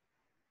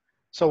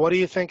 So what do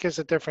you think is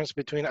the difference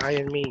between I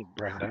and me,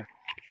 Brenda?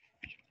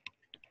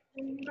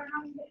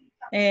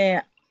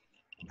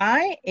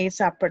 I is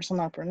a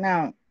personal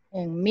pronoun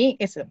and me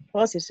is a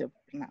possessive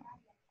pronoun.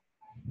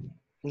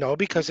 No,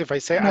 because if I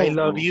say I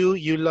No. love you,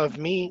 you love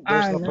me,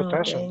 there's no No,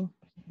 possession. okay.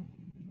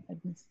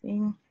 Let me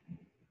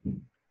see.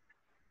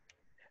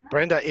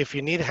 Brenda, if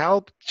you need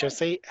help, just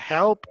say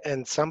help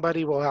and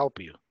somebody will help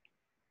you.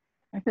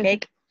 Okay.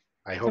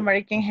 I hope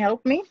Somebody can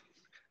help me.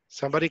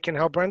 somebody can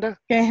help Brenda.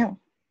 Can help.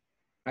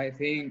 I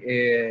think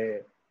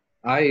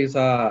I is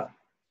a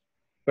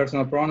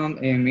personal pronoun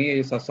and me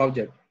is a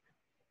subject.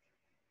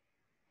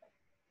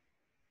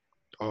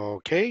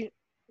 Okay.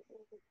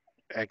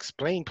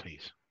 Explain,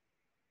 please.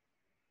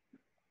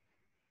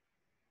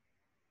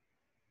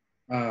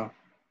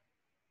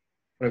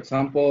 For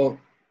example,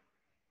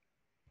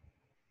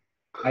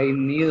 I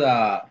need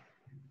a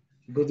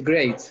good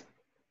grade.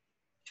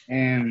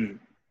 And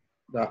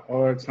the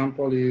other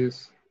example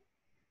is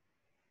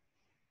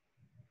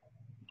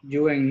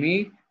you and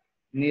me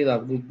need a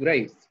good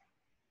grade.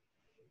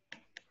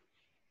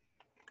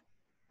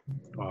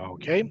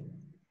 Okay.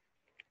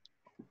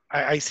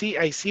 I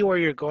see where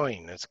you're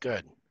going. That's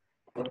good.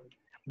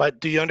 But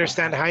do you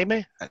understand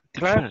Jaime?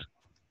 Teacher,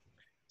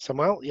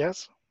 Samuel,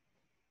 yes?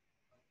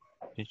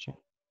 teacher.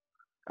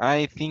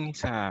 I think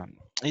it's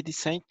it is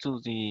same to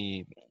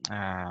the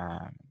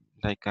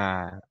like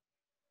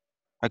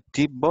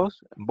active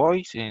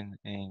voice and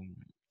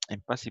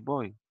passive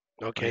voice.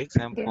 For Okay.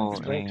 example,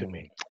 Explain to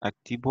me.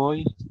 active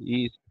voice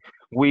is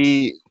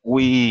we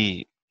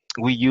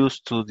use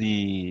to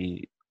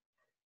the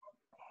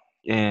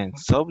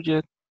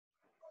subject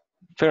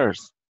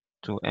first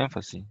to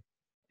emphasis.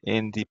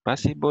 And the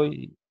passive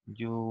voice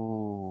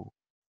you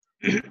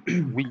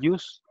we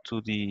use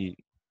to the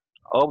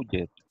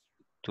object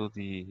to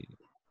the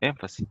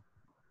emphasis.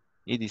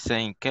 In the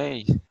same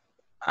case,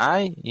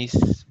 I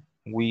is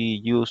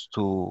we use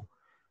to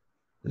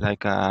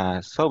like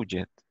a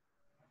subject.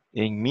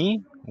 In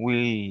me,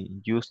 we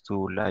use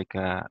to like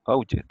a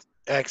object.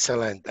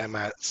 Excellent,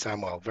 Emma,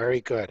 Samuel.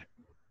 Very good.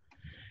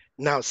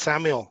 Now,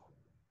 Samuel.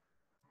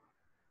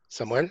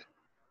 Samuel?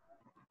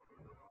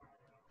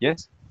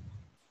 Yes.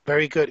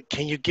 Very good.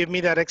 Can you give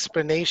me that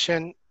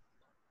explanation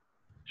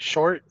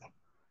short?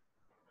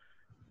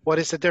 What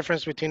is the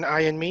difference between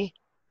I and me?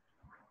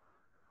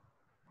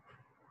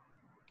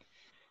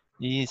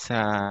 Is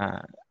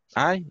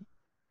I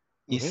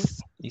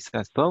is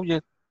a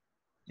subject,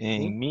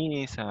 and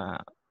me is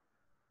a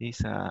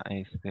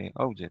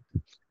object.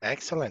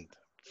 Excellent.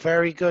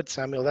 Very good,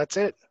 Samuel. That's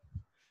it.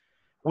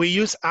 We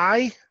use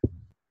I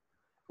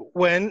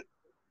when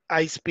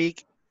I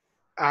speak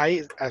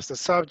I as the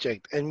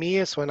subject, and me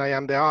is when I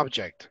am the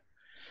object.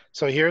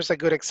 So here's a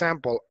good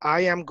example.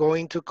 I am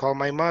going to call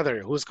my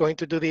mother. Who's going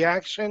to do the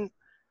action?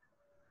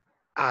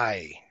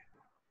 I.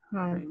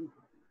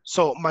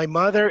 So my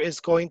mother is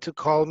going to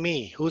call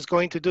me. Who's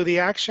going to do the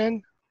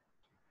action?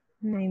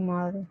 My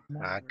mother.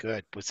 Ah,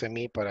 good. Puse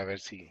mi para ver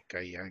si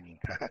caía alguien.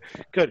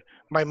 Good.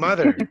 My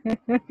mother.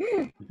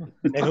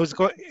 And who's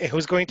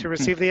going to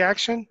receive the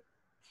action?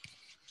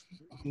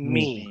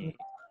 Me.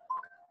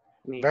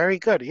 Very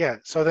good. Yeah.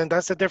 So then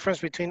that's the difference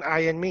between I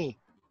and me.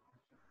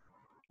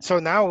 So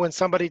now when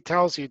somebody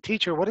tells you,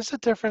 teacher, what is the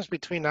difference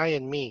between I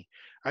and me?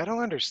 I don't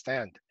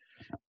understand.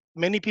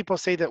 Many people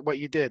say that what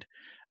you did.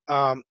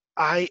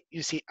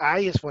 You see, I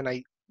is when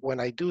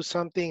I do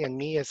something, and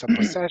me is a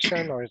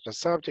possession or it's a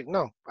subject.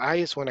 No, I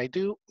is when I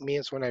do, me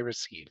is when I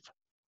receive.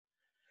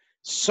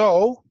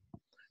 So,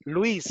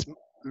 Luis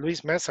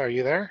Mesa, are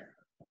you there?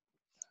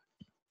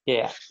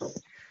 Yeah.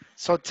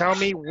 So tell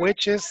me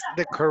which is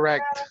the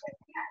correct.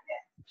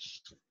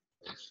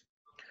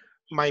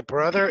 My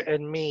brother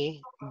and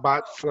me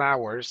bought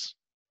flowers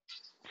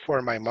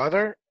for my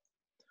mother,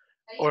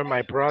 or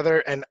my brother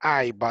and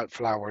I bought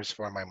flowers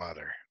for my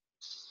mother.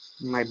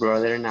 My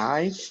brother and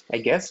I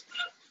guess.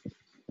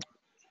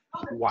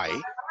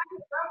 Why?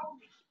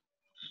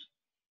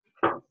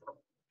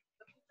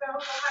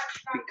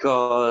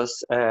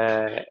 Because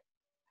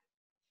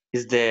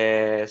is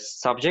the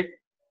subject.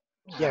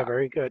 Yeah,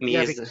 very good. Me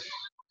Yeah, is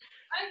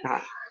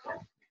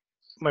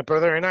my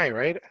brother and I,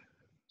 right?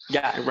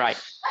 yeah, right.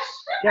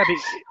 Yeah,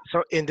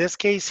 so in this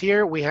case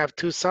here, we have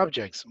two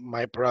subjects,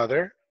 my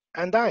brother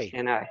and I.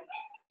 And I.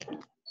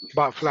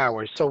 Bought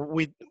flowers. So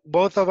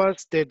both of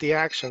us did the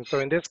action. So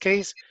in this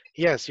case,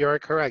 yes, you're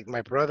correct.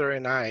 My brother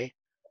and I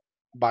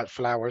bought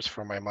flowers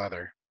for my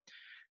mother.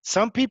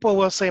 Some people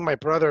will say my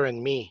brother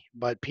and me,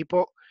 but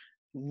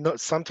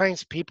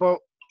sometimes people,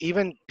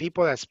 even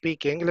people that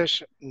speak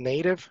English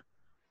native,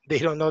 they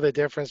don't know the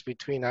difference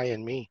between I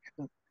and me.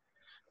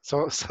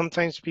 So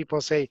sometimes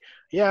people say,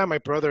 yeah, my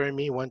brother and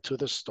me went to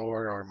the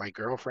store, or my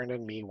girlfriend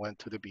and me went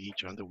to the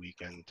beach on the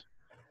weekend.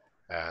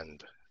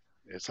 And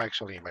it's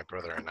actually my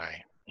brother and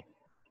I.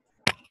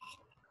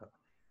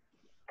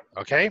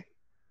 Okay?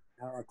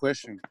 I have a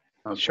question.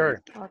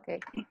 Sure. Okay.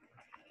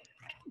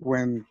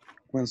 When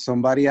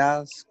somebody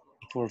asks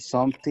for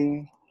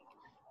something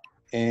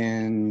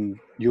and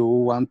you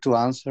want to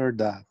answer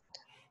that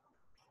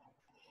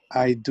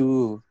I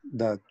do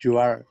that you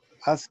are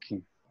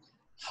asking,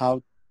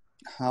 how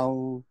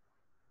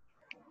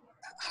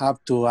have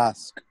to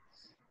ask,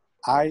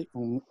 I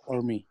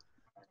or me?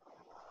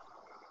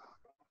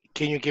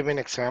 Can you give an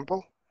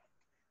example?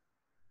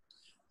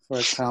 For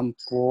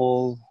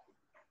example,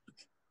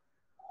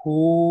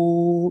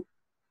 who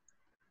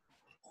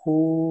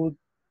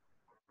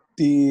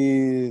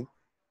did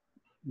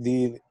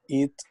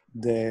eat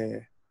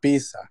the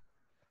pizza?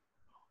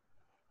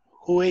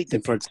 Who ate the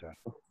pizza?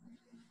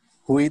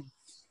 Who ate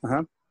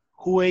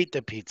Who ate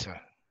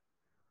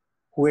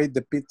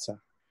the pizza?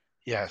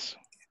 Yes.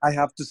 I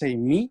have to say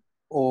me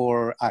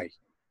or I?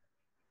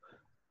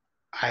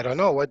 I don't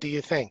know. What do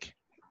you think?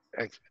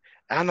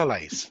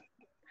 Analyze.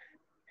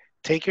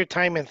 Take your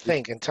time and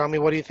think and tell me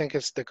what do you think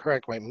is the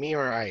correct way, me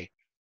or I?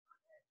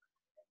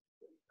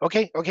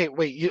 Okay,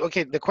 wait.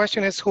 Okay, the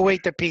question is who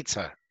ate the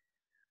pizza?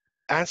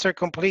 Answer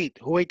complete.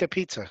 Who ate the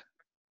pizza?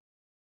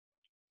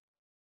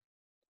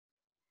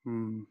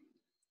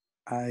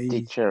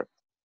 Teacher.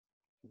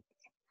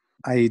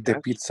 I ate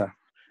the pizza.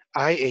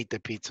 I ate the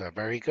pizza.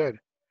 Very good.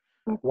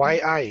 Why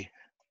I?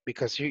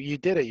 Because you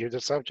did it. You're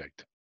the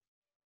subject.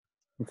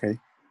 Okay.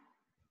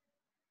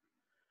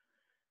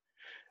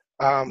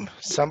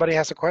 Somebody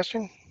has a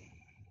question?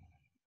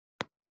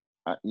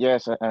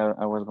 Yes,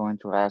 I was going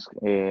to ask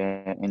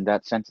in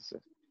that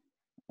sentences.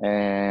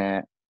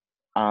 I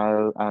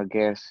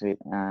guess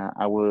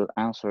I will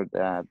answer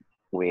that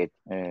with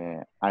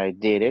I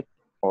did it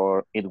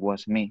or it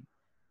was me.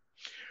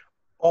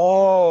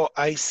 Oh,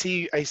 I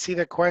see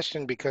the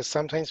question, because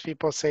sometimes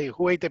people say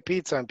who ate the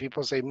pizza and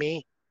people say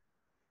me.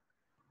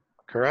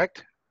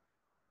 Correct?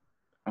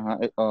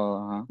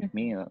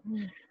 Me.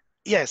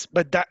 Yes,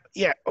 but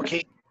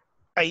okay.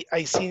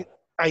 I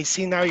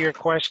see now your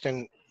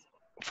question,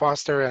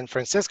 Foster and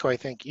Francisco. I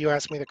think you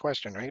asked me the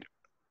question, right?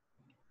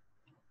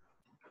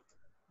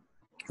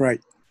 Right.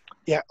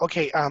 Yeah,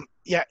 okay.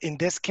 Yeah, in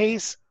this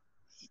case,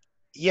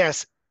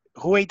 yes,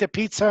 who ate the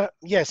pizza?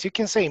 Yes, you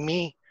can say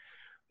me,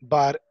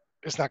 but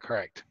it's not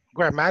correct.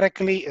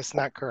 Grammatically, it's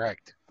not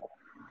correct.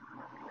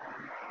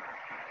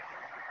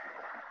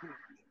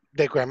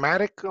 The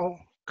grammatical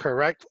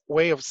correct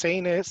way of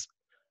saying is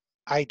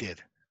I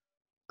did.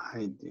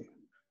 I did.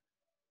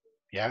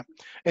 Yeah,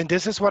 and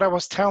this is what I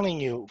was telling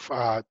you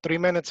 3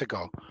 minutes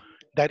ago,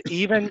 that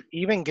even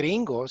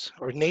gringos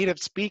or native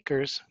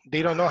speakers,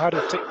 they don't know how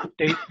to say,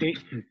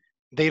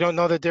 they don't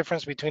know the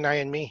difference between I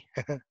and me.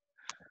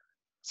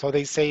 So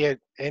they say it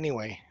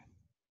anyway.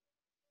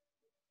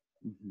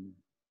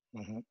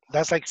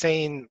 That's like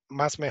saying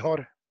más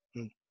mejor.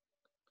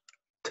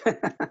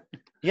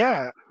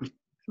 Yeah.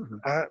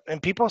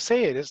 And people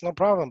say it. It's no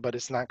problem, but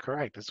it's not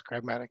correct. It's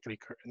grammatically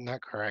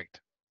not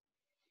correct.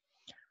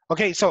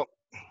 Okay, so,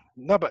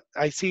 no, but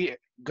I see.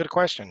 Good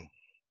question.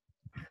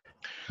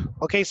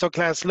 Okay, so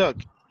class, look.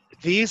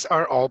 These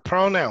are all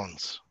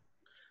pronouns.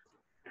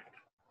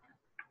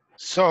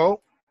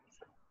 So,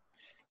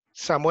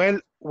 Samuel,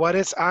 what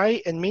is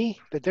I and me?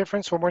 The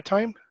difference one more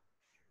time?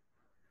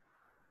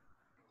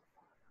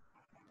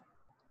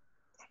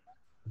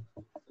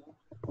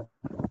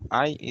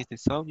 I is the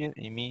subject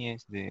and me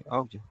is the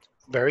object.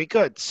 Very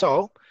good.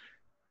 So,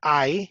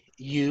 I,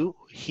 you,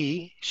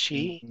 he,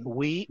 she,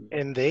 we,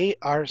 and they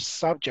are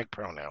subject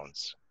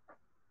pronouns.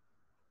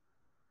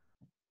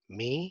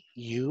 Me,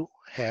 you,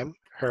 him,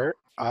 her,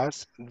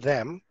 us,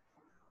 them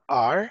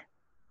are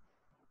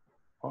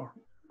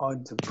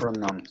Object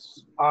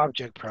pronouns.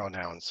 object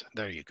pronouns.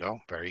 There you go.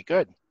 Very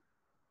good.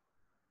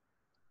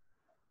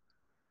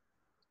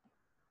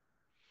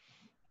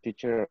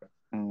 Teacher,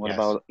 what Yes.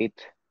 about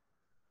it?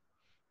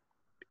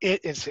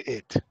 It is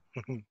it.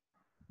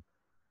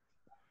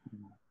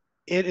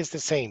 It is the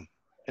same.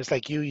 It's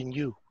like you and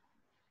you.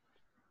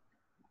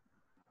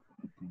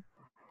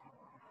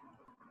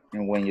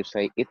 And when you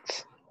say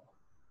it's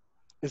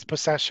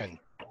possession.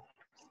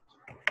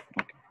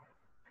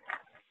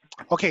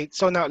 Okay,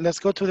 so now let's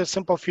go to the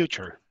simple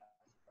future.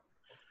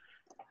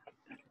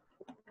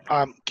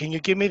 Can you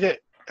give me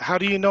how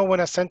do you know when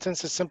a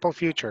sentence is simple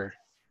future?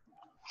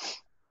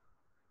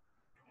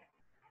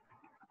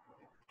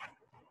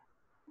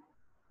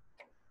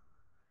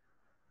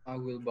 I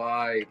will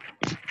buy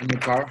a new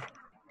car.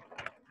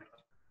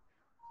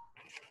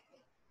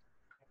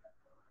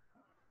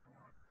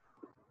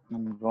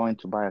 I'm going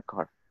to buy a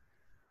car.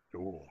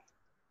 Ooh.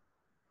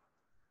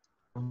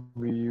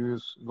 We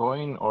use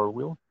going or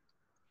will.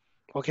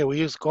 Okay, we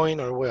use going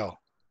or will.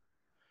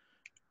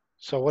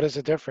 So what is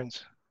the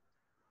difference?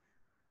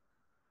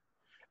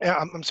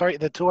 I'm sorry,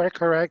 the two are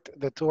correct.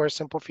 The two are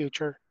simple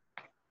future.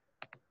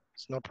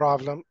 It's no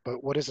problem,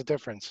 but what is the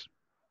difference?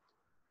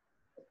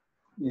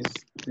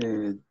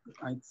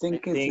 I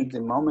think it's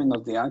the moment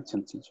of the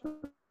action, teacher,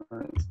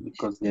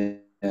 because the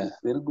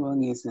third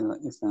one is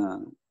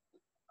an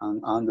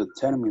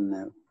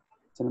undetermined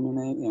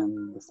terminate,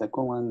 and the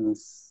second one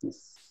is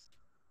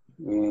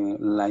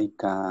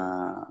like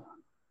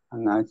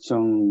an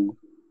action.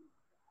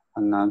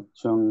 An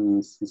action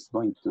is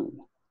going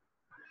to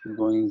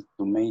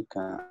make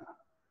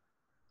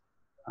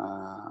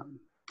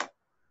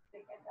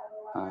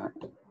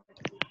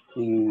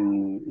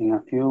in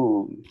a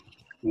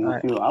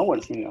few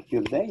hours, in a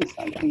few days,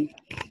 I think.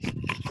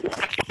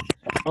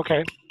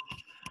 Okay.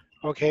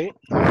 Okay.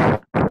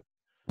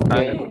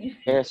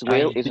 Yes,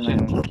 will is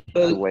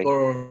an way.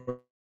 Or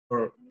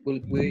will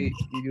we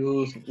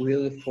use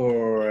will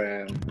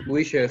for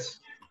wishes?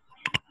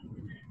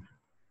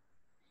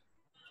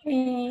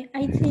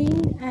 I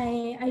think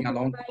I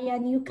will buy a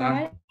new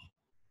car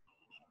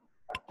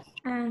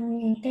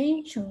and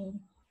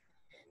intention,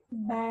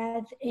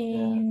 but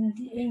in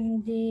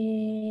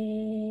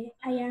the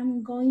I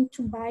am going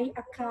to buy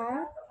a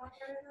car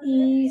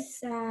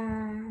is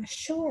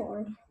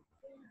sure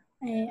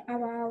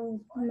about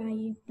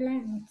my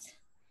plans.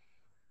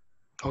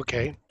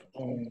 Okay.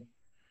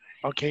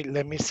 Okay,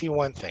 let me see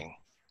one thing.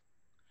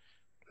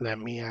 Let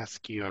me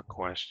ask you a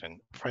question.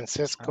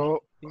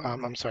 Francisco,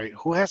 I'm sorry,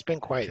 who has been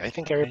quiet? I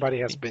think everybody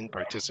has been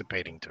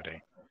participating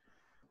today.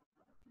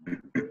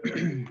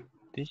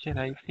 Teacher,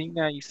 I think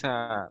it's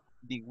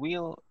the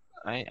wheel.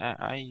 I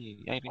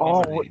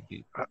remember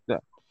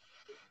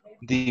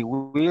the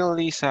wheel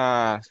is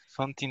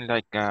something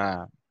like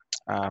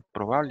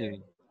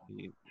probably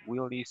the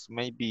wheel is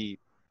maybe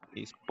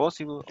is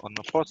possible or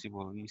not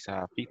possible. It's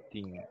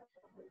 15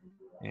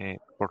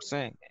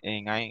 percent,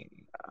 and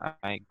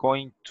I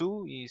going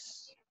to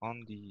is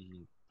on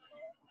the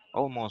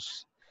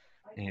almost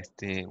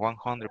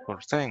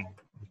 100%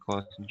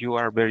 because you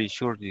are very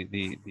sure the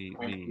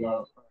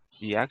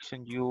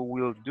action you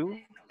will do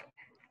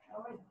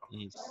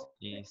is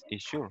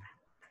sure.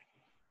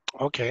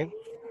 Okay.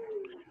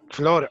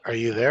 Flor, are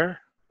you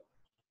there?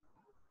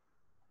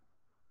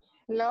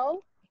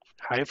 Hello,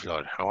 Hi,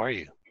 Flor. How are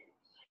you?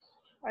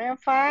 I am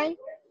fine.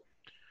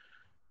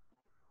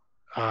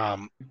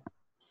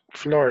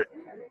 Flor,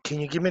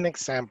 can you give me an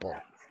example?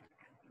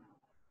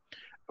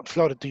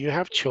 Flor, do you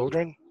have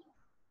children?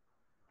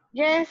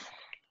 Yes,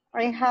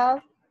 I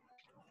have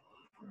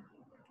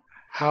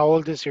How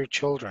old is your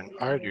children?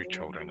 Are your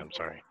children? I'm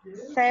sorry.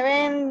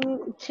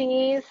 7.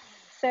 She is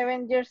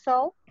 7 years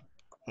old.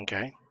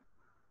 Okay.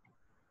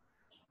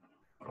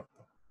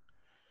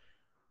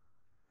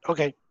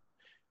 Okay.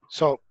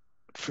 So,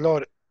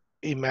 Flor,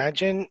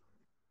 imagine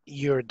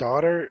your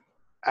daughter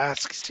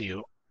asks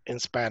you in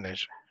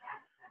Spanish,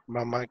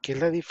 mamá, ¿qué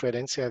es la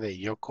diferencia de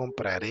yo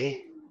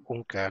compraré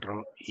un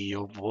carro y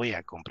yo voy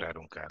a comprar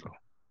un carro?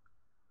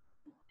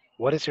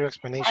 What is your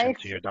explanation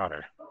to your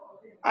daughter?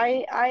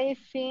 I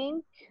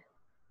think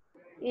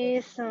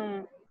is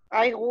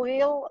I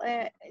will,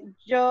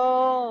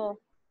 yo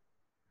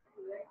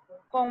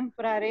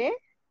compraré,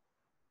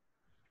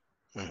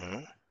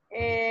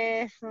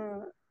 es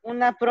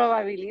una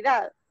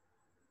probabilidad.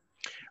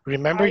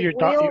 Remember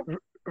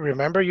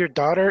remember your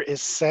daughter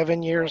is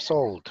 7 years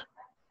old.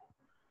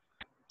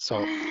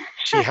 So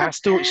she has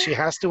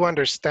to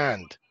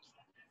understand.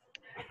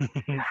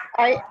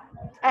 I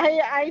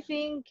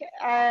think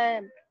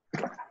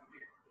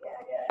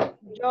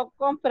yo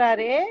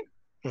compraré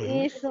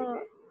is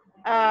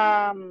a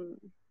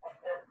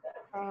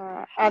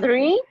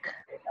drink,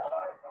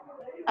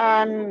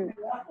 and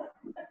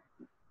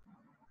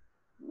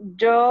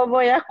yo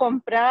voy a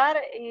comprar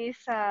is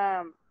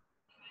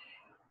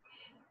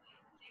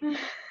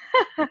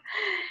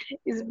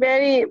it's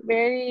very,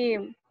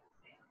 very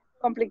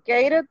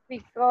complicated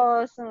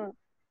because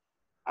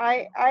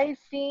I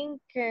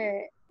think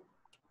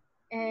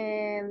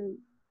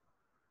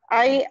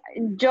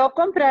yo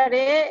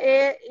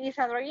compraré is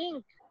a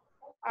drink,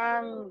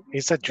 and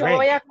It's a yo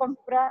voy drink. a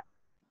comprar,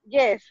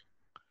 yes,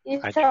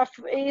 it's a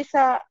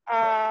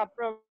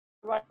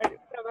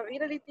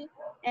probability,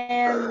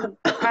 and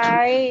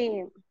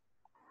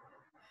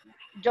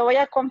yo voy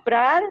a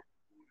comprar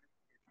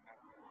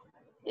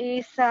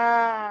is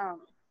a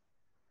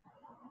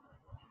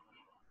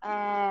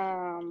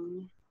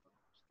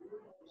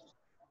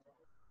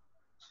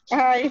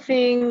I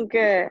think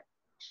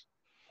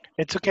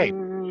It's okay.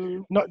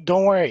 No,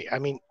 don't worry. I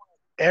mean,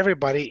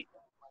 everybody,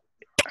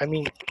 I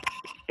mean,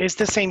 it's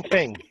the same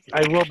thing.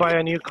 I will buy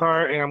a new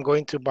car and I'm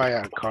going to buy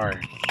a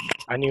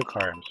new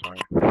car, I'm sorry.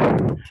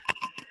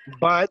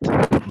 But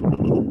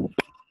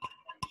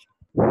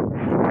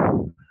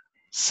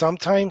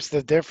sometimes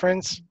the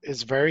difference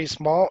is very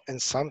small and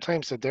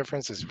sometimes the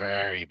difference is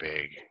very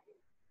big.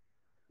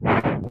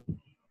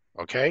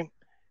 Okay?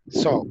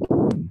 So,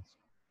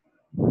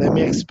 let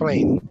me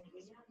explain.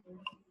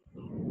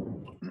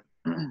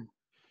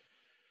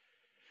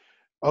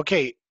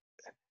 Okay,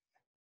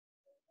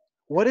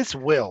 what is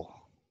will?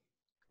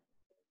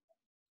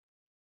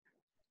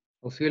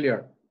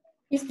 Auxiliary.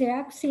 Is the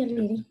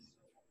auxiliary.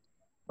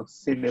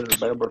 Auxiliary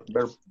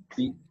verb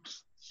be.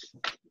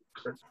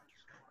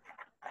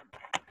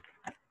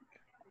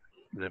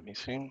 Let me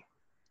see.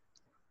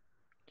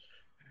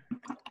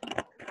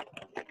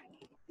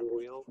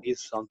 Will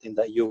is something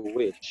that you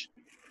wish.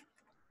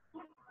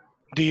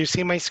 Do you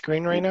see my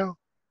screen right now?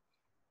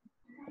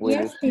 Will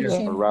Yes, is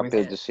teacher. a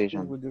rapid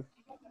decision.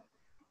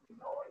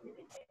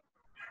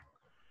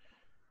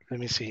 Let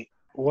me see.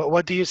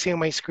 What do you see on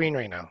my screen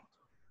right now?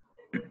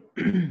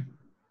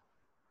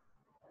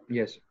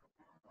 Yes.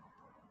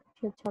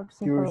 Future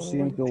simple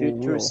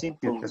Future will.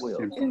 simple will.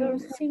 Future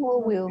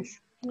simple will.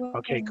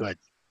 Okay, good.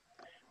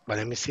 But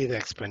let me see the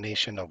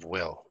explanation of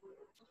will.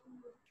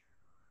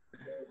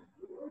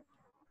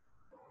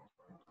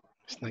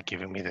 It's not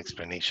giving me the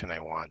explanation I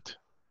want.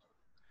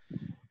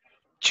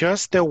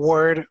 Just the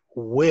word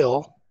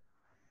will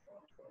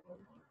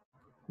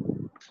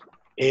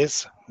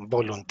is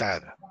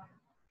voluntad.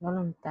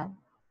 Voluntad.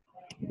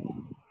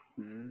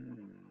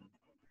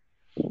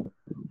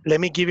 Let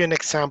me give you an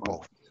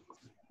example.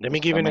 Let me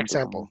give you an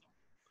example.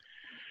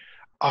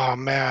 Oh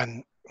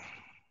man,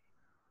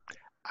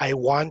 I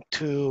want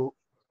to,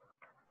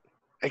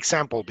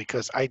 example,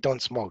 because I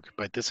don't smoke,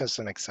 but this is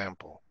an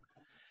example.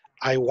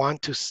 I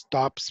want to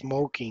stop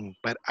smoking,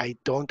 but I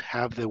don't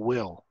have the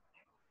will.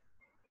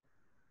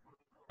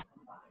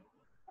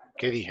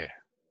 ¿Qué dije?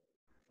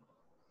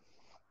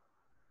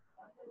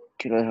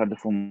 Quiero dejar de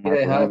fumar, Quiere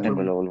pero dejar, no tengo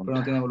la pero voluntad.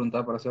 no tiene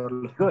voluntad para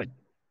hacerlo. Good.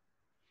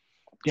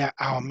 Yeah,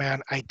 oh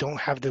man, I don't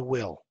have the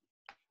will.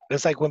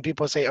 It's like when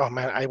people say, oh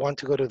man, I want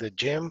to go to the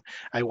gym,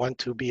 I want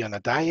to be on a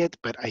diet,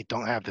 but I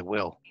don't have the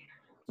will.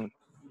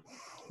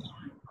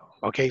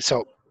 Okay,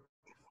 so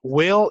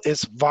will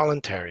is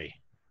voluntary.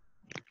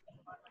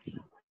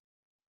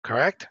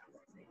 Correct?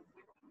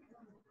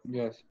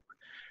 Yes.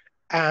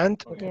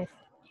 And Yes.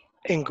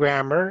 in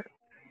grammar,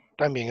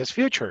 también es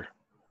future.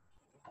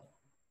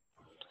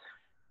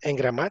 En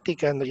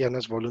gramática ya no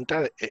es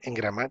voluntad. En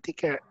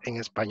gramática, en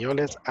español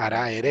es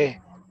hará,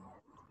 iré.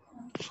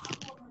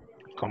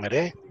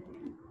 Comeré,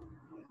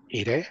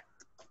 iré,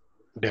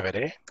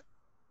 beberé,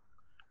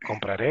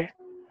 compraré,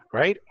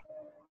 right?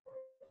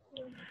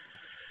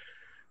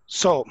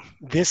 So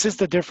this is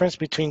the difference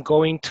between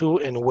going to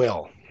and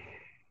will.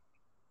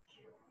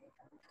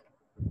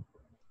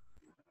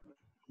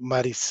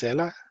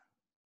 Marisela,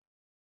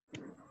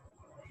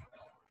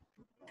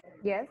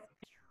 Yes.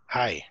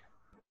 hi.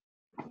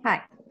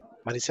 Hi.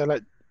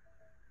 Marisela,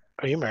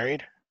 are you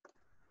married?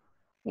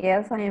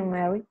 Yes, I am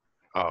married.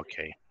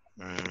 Okay.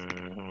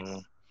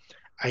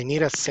 I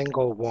need a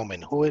single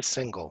woman. Who is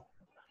single?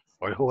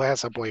 Or who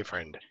has a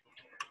boyfriend?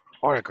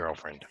 Or a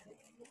girlfriend?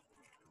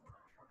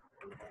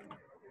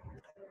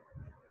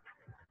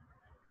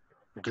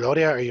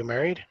 Gloria, are you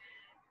married?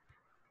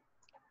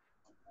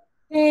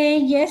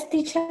 Yes,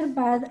 teacher,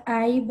 but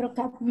I broke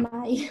up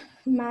my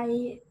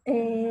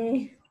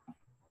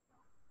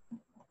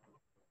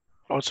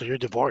Oh, so you're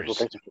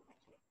divorced.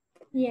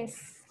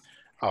 yes.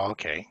 Oh,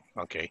 okay,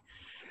 okay.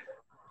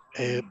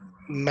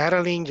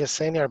 Madeline,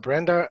 Yesenia, or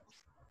Brenda,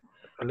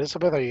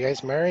 Elizabeth, are you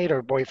guys married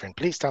or boyfriend?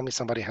 Please tell me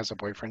somebody has a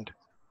boyfriend.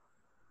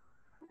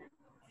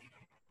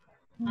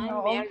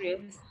 I'm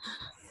married.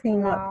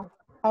 Single. No,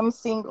 I'm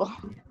single.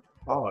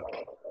 Oh,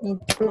 Me I'm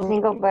too.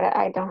 single, but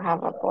I don't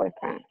have a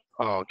boyfriend.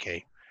 oh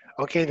okay.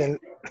 Okay, then.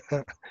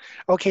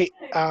 Okay,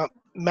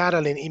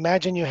 Madeline,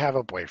 imagine you have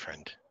a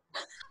boyfriend.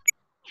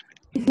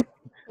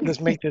 Let's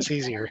make this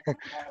easier.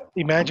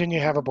 Imagine you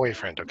have a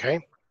boyfriend, okay?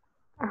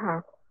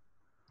 Uh-huh.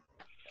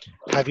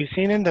 Have you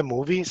seen in the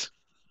movies?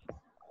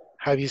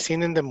 Have you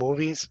seen in the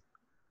movies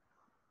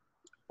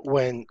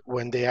when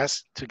they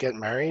ask to get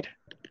married?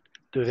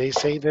 Do they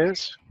say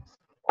this?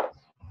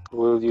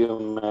 Will you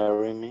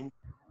marry me?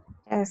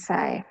 Yes,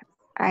 I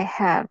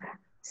have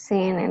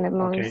seen in the Okay.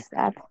 movies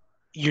that.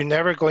 You're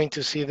never going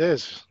to see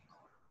this.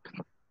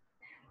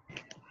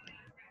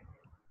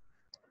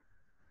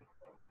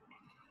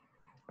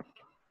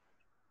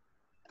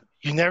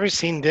 You never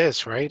seen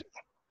this, right?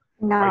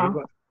 Are you No.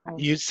 going?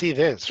 You see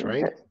this,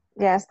 right?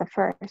 Yes, the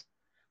first.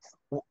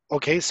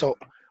 Okay, so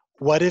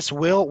what is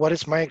will? What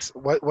is my?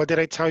 What did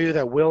I tell you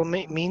that will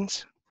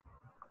means?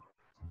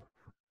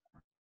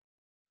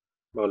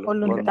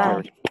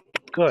 Voluntad.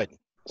 Good.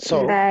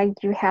 So, Like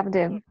you have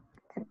the.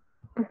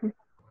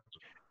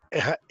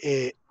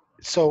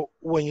 so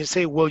when you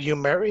say, "Will you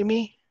marry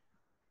me?"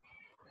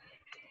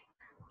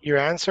 Your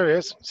answer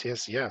is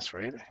yes,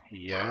 right?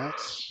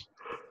 Yes.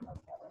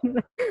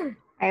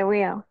 I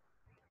will.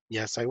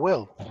 Yes, I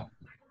will.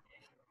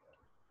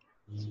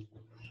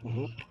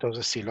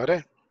 Entonces sí lo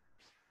haré.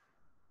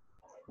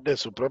 De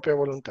su propia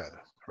voluntad,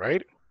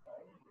 right?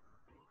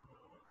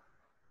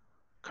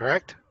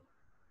 Correct?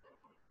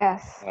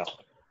 Yes.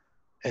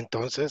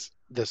 Entonces,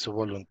 de su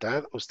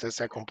voluntad, usted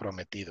se ha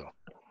comprometido.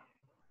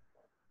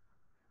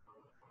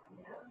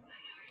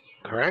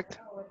 Correct?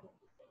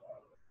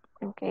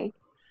 Okay.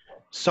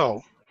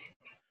 So,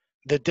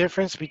 the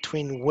difference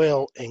between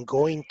will and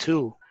going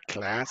to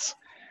class,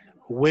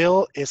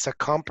 will is a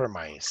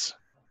compromise.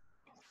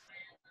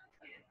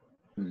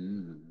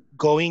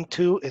 Going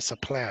to is a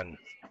plan.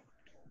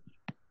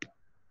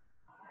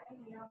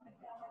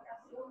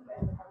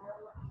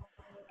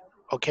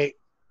 Okay,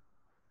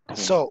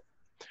 so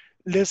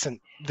listen,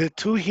 the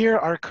two here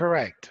are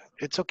correct.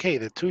 It's okay,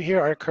 the two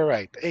here are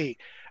correct. Hey,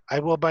 I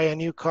will buy a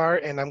new car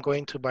and I'm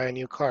going to buy a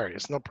new car.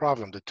 It's no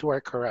problem, the two are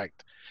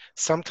correct.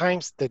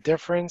 Sometimes the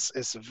difference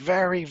is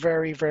very,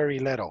 very, very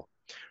little,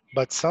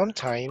 but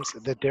sometimes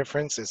the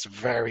difference is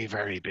very,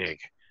 very big.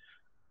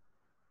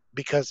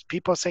 Because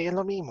people say, es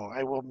lo mismo,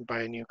 I will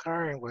buy a new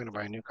car, I'm going to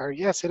buy a new car.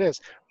 Yes, it is.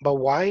 But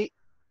why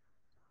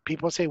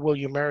people say, will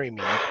you marry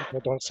me? And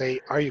people don't say,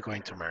 are you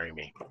going to marry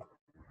me?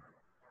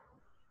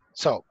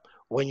 So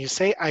when you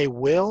say I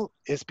will,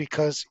 it's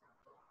because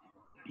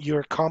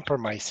you're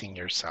compromising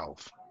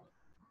yourself.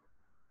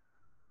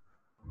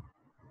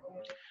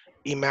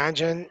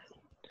 Imagine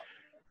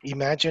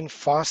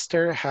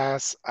Foster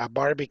has a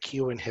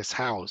barbecue in his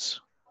house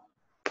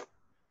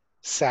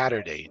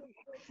Saturday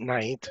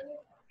night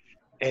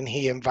and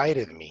he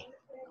invited me.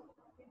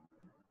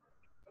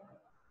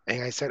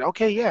 And I said,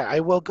 okay, yeah, I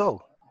will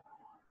go.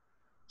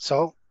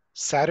 So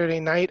Saturday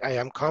night, I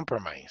am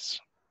compromised.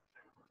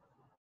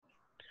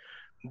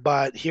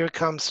 But here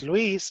comes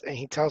Luis and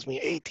he tells me,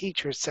 hey,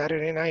 teacher,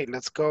 Saturday night,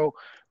 let's go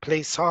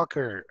play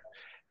soccer.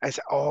 I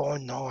said, oh,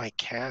 no, I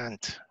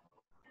can't.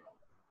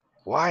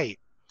 Why?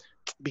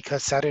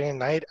 Because Saturday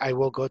night, I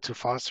will go to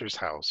Foster's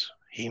house.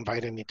 He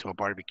invited me to a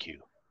barbecue.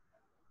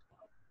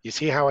 You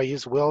see how I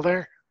use will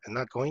there and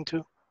not going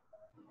to?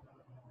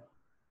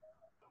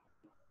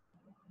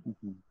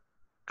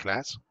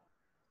 Class?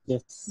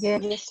 Yes.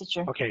 Yes,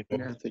 teacher. Okay.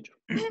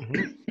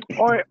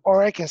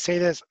 Or I can say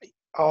this,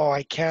 oh,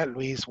 I can't,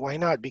 Luis. Why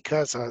not?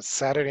 Because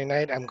Saturday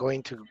night, I'm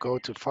going to go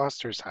to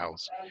Foster's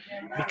house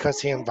because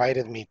he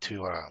invited me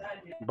to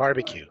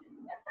barbecue.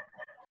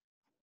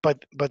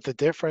 But the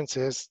difference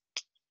is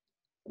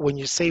when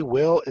you say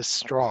will is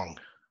strong,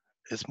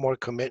 it's more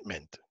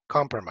commitment,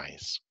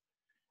 compromise.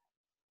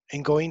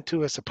 And going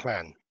to is a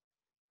plan.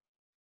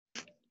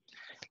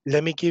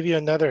 Let me give you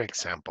another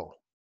example.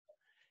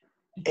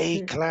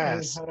 A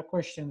class. I have a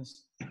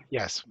questions.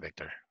 Yes,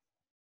 Victor.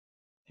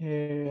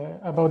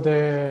 About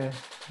the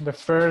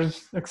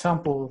first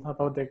example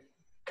about the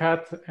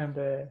cat and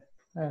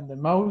the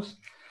mouse,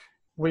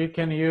 we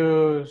can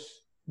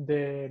use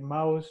the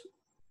mouse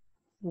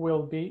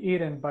will be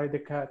eaten by the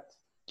cat.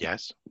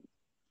 Yes.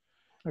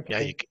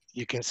 Okay. Yeah,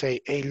 you can say,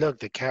 hey, look,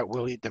 the cat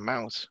will eat the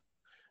mouse,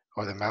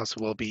 or the mouse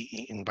will be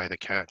eaten by the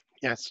cat.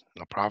 Yes,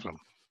 no problem.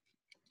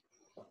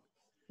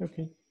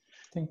 Okay,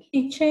 thank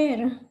you.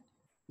 Teacher,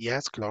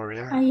 Yes,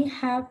 Gloria. I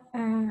have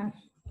a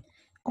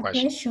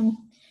question.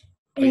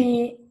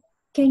 Please.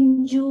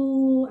 Can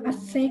you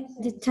affect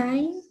the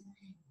time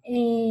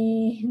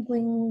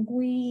when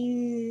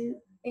we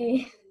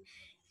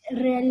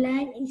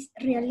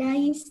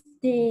realize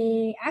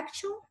the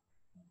action?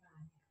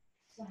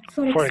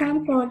 For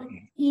example,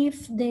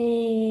 if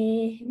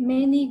the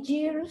many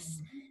years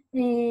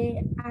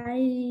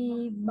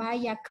I buy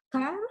a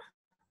car,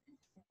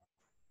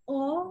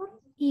 or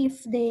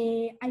if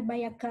I buy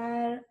a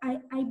car,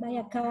 I buy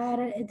a car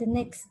the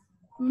next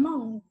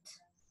month.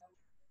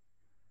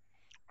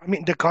 I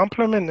mean, the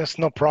complement is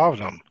no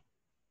problem.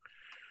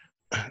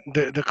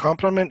 The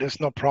complement is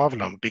no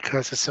problem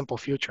because it's simple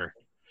future.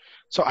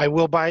 So I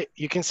will buy,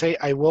 you can say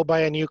I will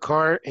buy a new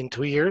car in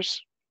 2 years,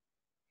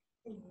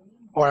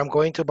 or I'm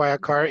going to buy a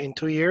car in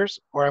 2 years,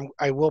 or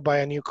I will buy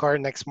a new car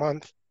next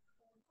month,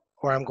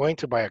 or I'm going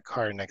to buy a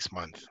car next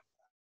month.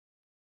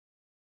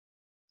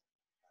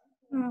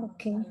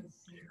 Okay.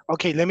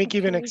 Okay, let me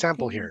give you an Okay,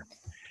 example okay. here.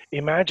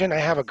 Imagine I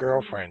have a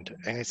girlfriend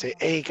and I say,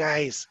 hey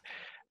guys,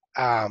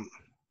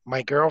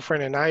 my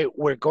girlfriend and I,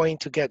 we're going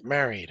to get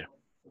married.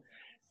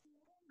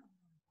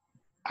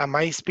 Am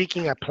I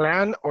speaking a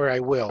plan or I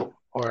will,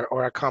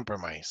 or a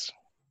compromise?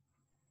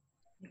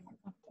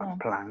 A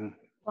plan.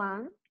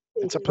 One.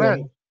 It's a Okay.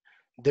 plan.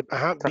 It's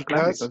a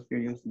plan Because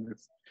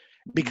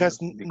because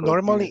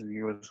normally,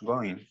 you was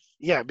going.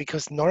 yeah,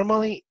 because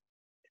normally,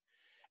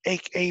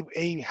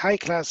 high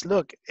class,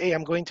 look, hey,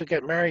 I'm going to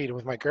get married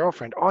with my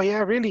girlfriend. Oh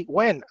yeah, really?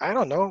 When? I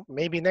don't know,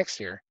 maybe next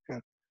year.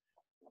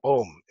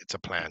 Boom, it's a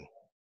plan.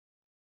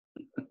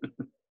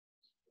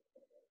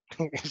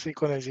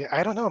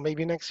 I don't know,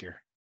 maybe next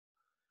year.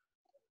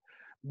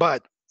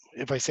 But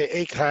if I say,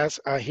 hey class,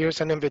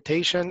 here's an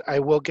invitation, I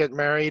will get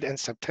married on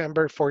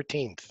September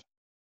 14th.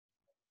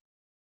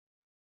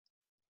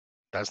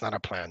 That's not a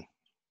plan.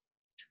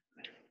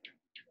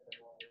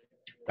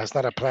 That's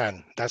not a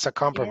plan. That's a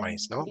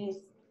compromise, Yes, ¿no? it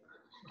is.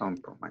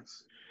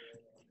 Compromise.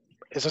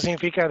 Eso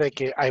significa de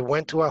que I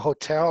went to a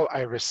hotel,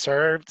 I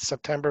reserved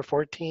September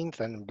 14th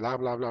and blah,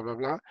 blah, blah, blah,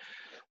 blah.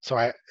 So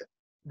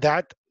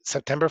that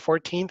September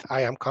 14th,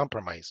 I am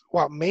compromised.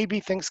 Well, maybe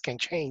things can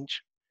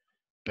change,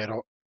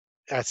 pero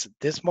at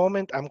this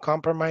moment, I'm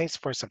compromised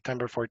for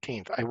September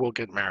 14th. I will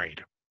get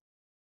married.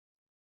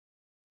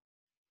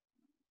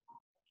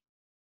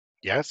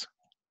 Yes?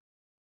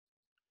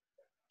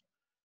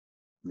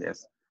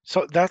 Yes.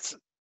 So that's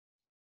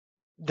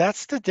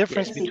the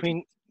difference Yes.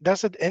 between,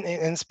 that's it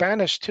in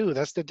Spanish too,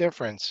 that's the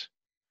difference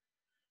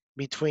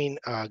between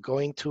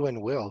going to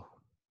and will.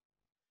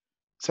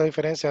 Esa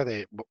diferencia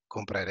de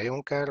compraré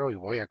un carro y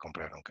voy a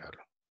comprar un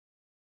carro.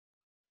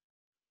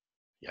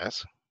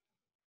 Yes.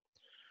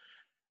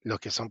 Los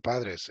que son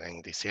padres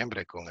en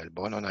diciembre con el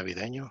bono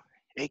navideño,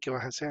 hey, ¿qué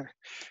vas a hacer?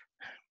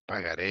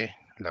 Pagaré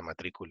la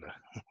matrícula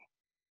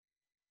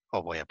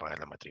o voy a pagar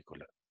la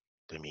matrícula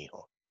de mi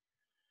hijo.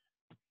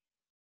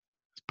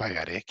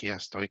 Pagaré que ya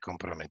estoy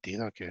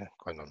comprometido que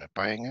cuando me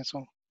paguen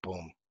eso,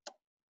 ¡pum!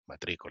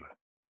 Matrícula.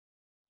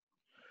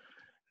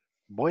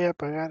 Voy a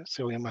pagar,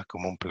 se oye más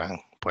como un plan,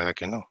 puede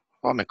que no.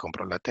 O me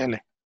compro la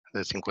tele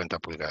de 50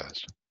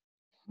 pulgadas.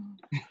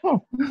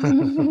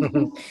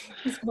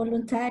 It's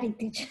voluntary,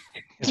 teacher.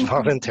 It's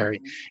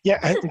voluntary. Yeah,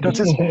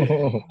 entonces,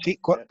 sí,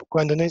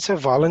 cuando uno dice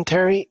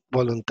voluntary,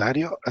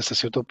 voluntario, hasta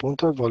cierto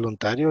punto,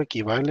 voluntario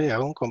equivale a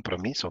un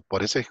compromiso.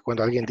 Por eso es que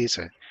cuando alguien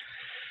dice,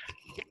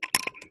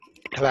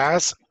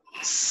 class,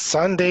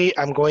 Sunday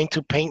I'm going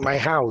to paint my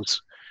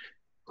house.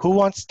 Who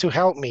wants to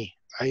help me?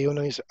 Ahí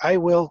uno dice, I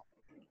will.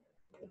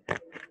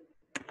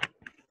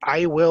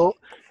 I will.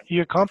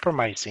 You're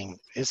compromising.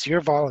 It's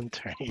your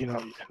voluntary, you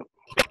know.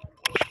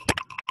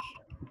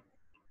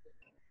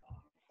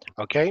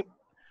 Okay?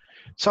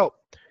 So,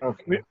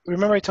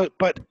 remember I told you,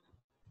 but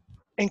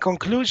in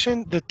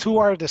conclusion, the two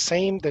are the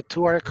same, the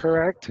two are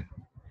correct.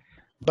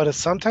 But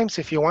sometimes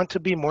if you want to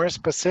be more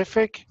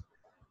specific,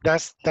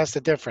 that's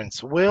the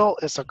difference. Will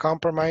is a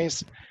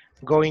compromise,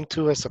 going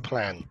to is a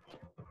plan.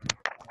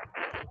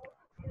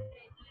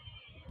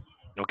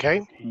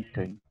 Okay?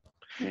 Okay.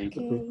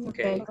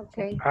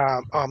 Okay.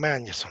 Oh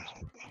man, yes,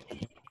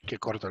 que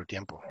corto el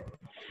tiempo.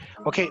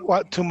 Okay,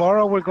 well,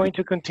 tomorrow we're going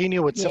to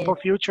continue with simple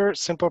future,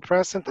 simple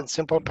present, and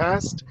simple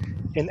past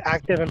in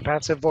active and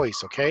passive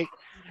voice, okay?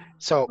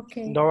 So,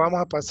 no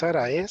vamos a pasar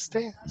a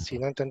este si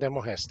no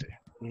entendemos este.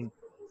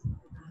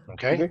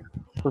 Okay?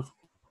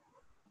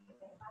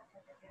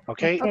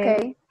 Okay?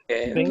 Okay.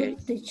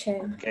 Good,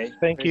 teacher.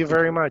 Thank you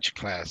very much,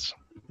 class.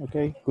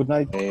 Okay, good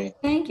night.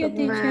 Thank you, Good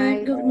teacher.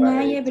 night. Good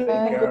night,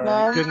 everybody. Good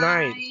night. Good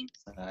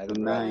night. Good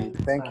night.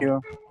 Thank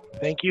you.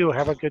 Thank you.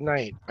 Have a good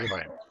night.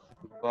 Bye-bye.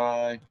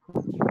 Bye.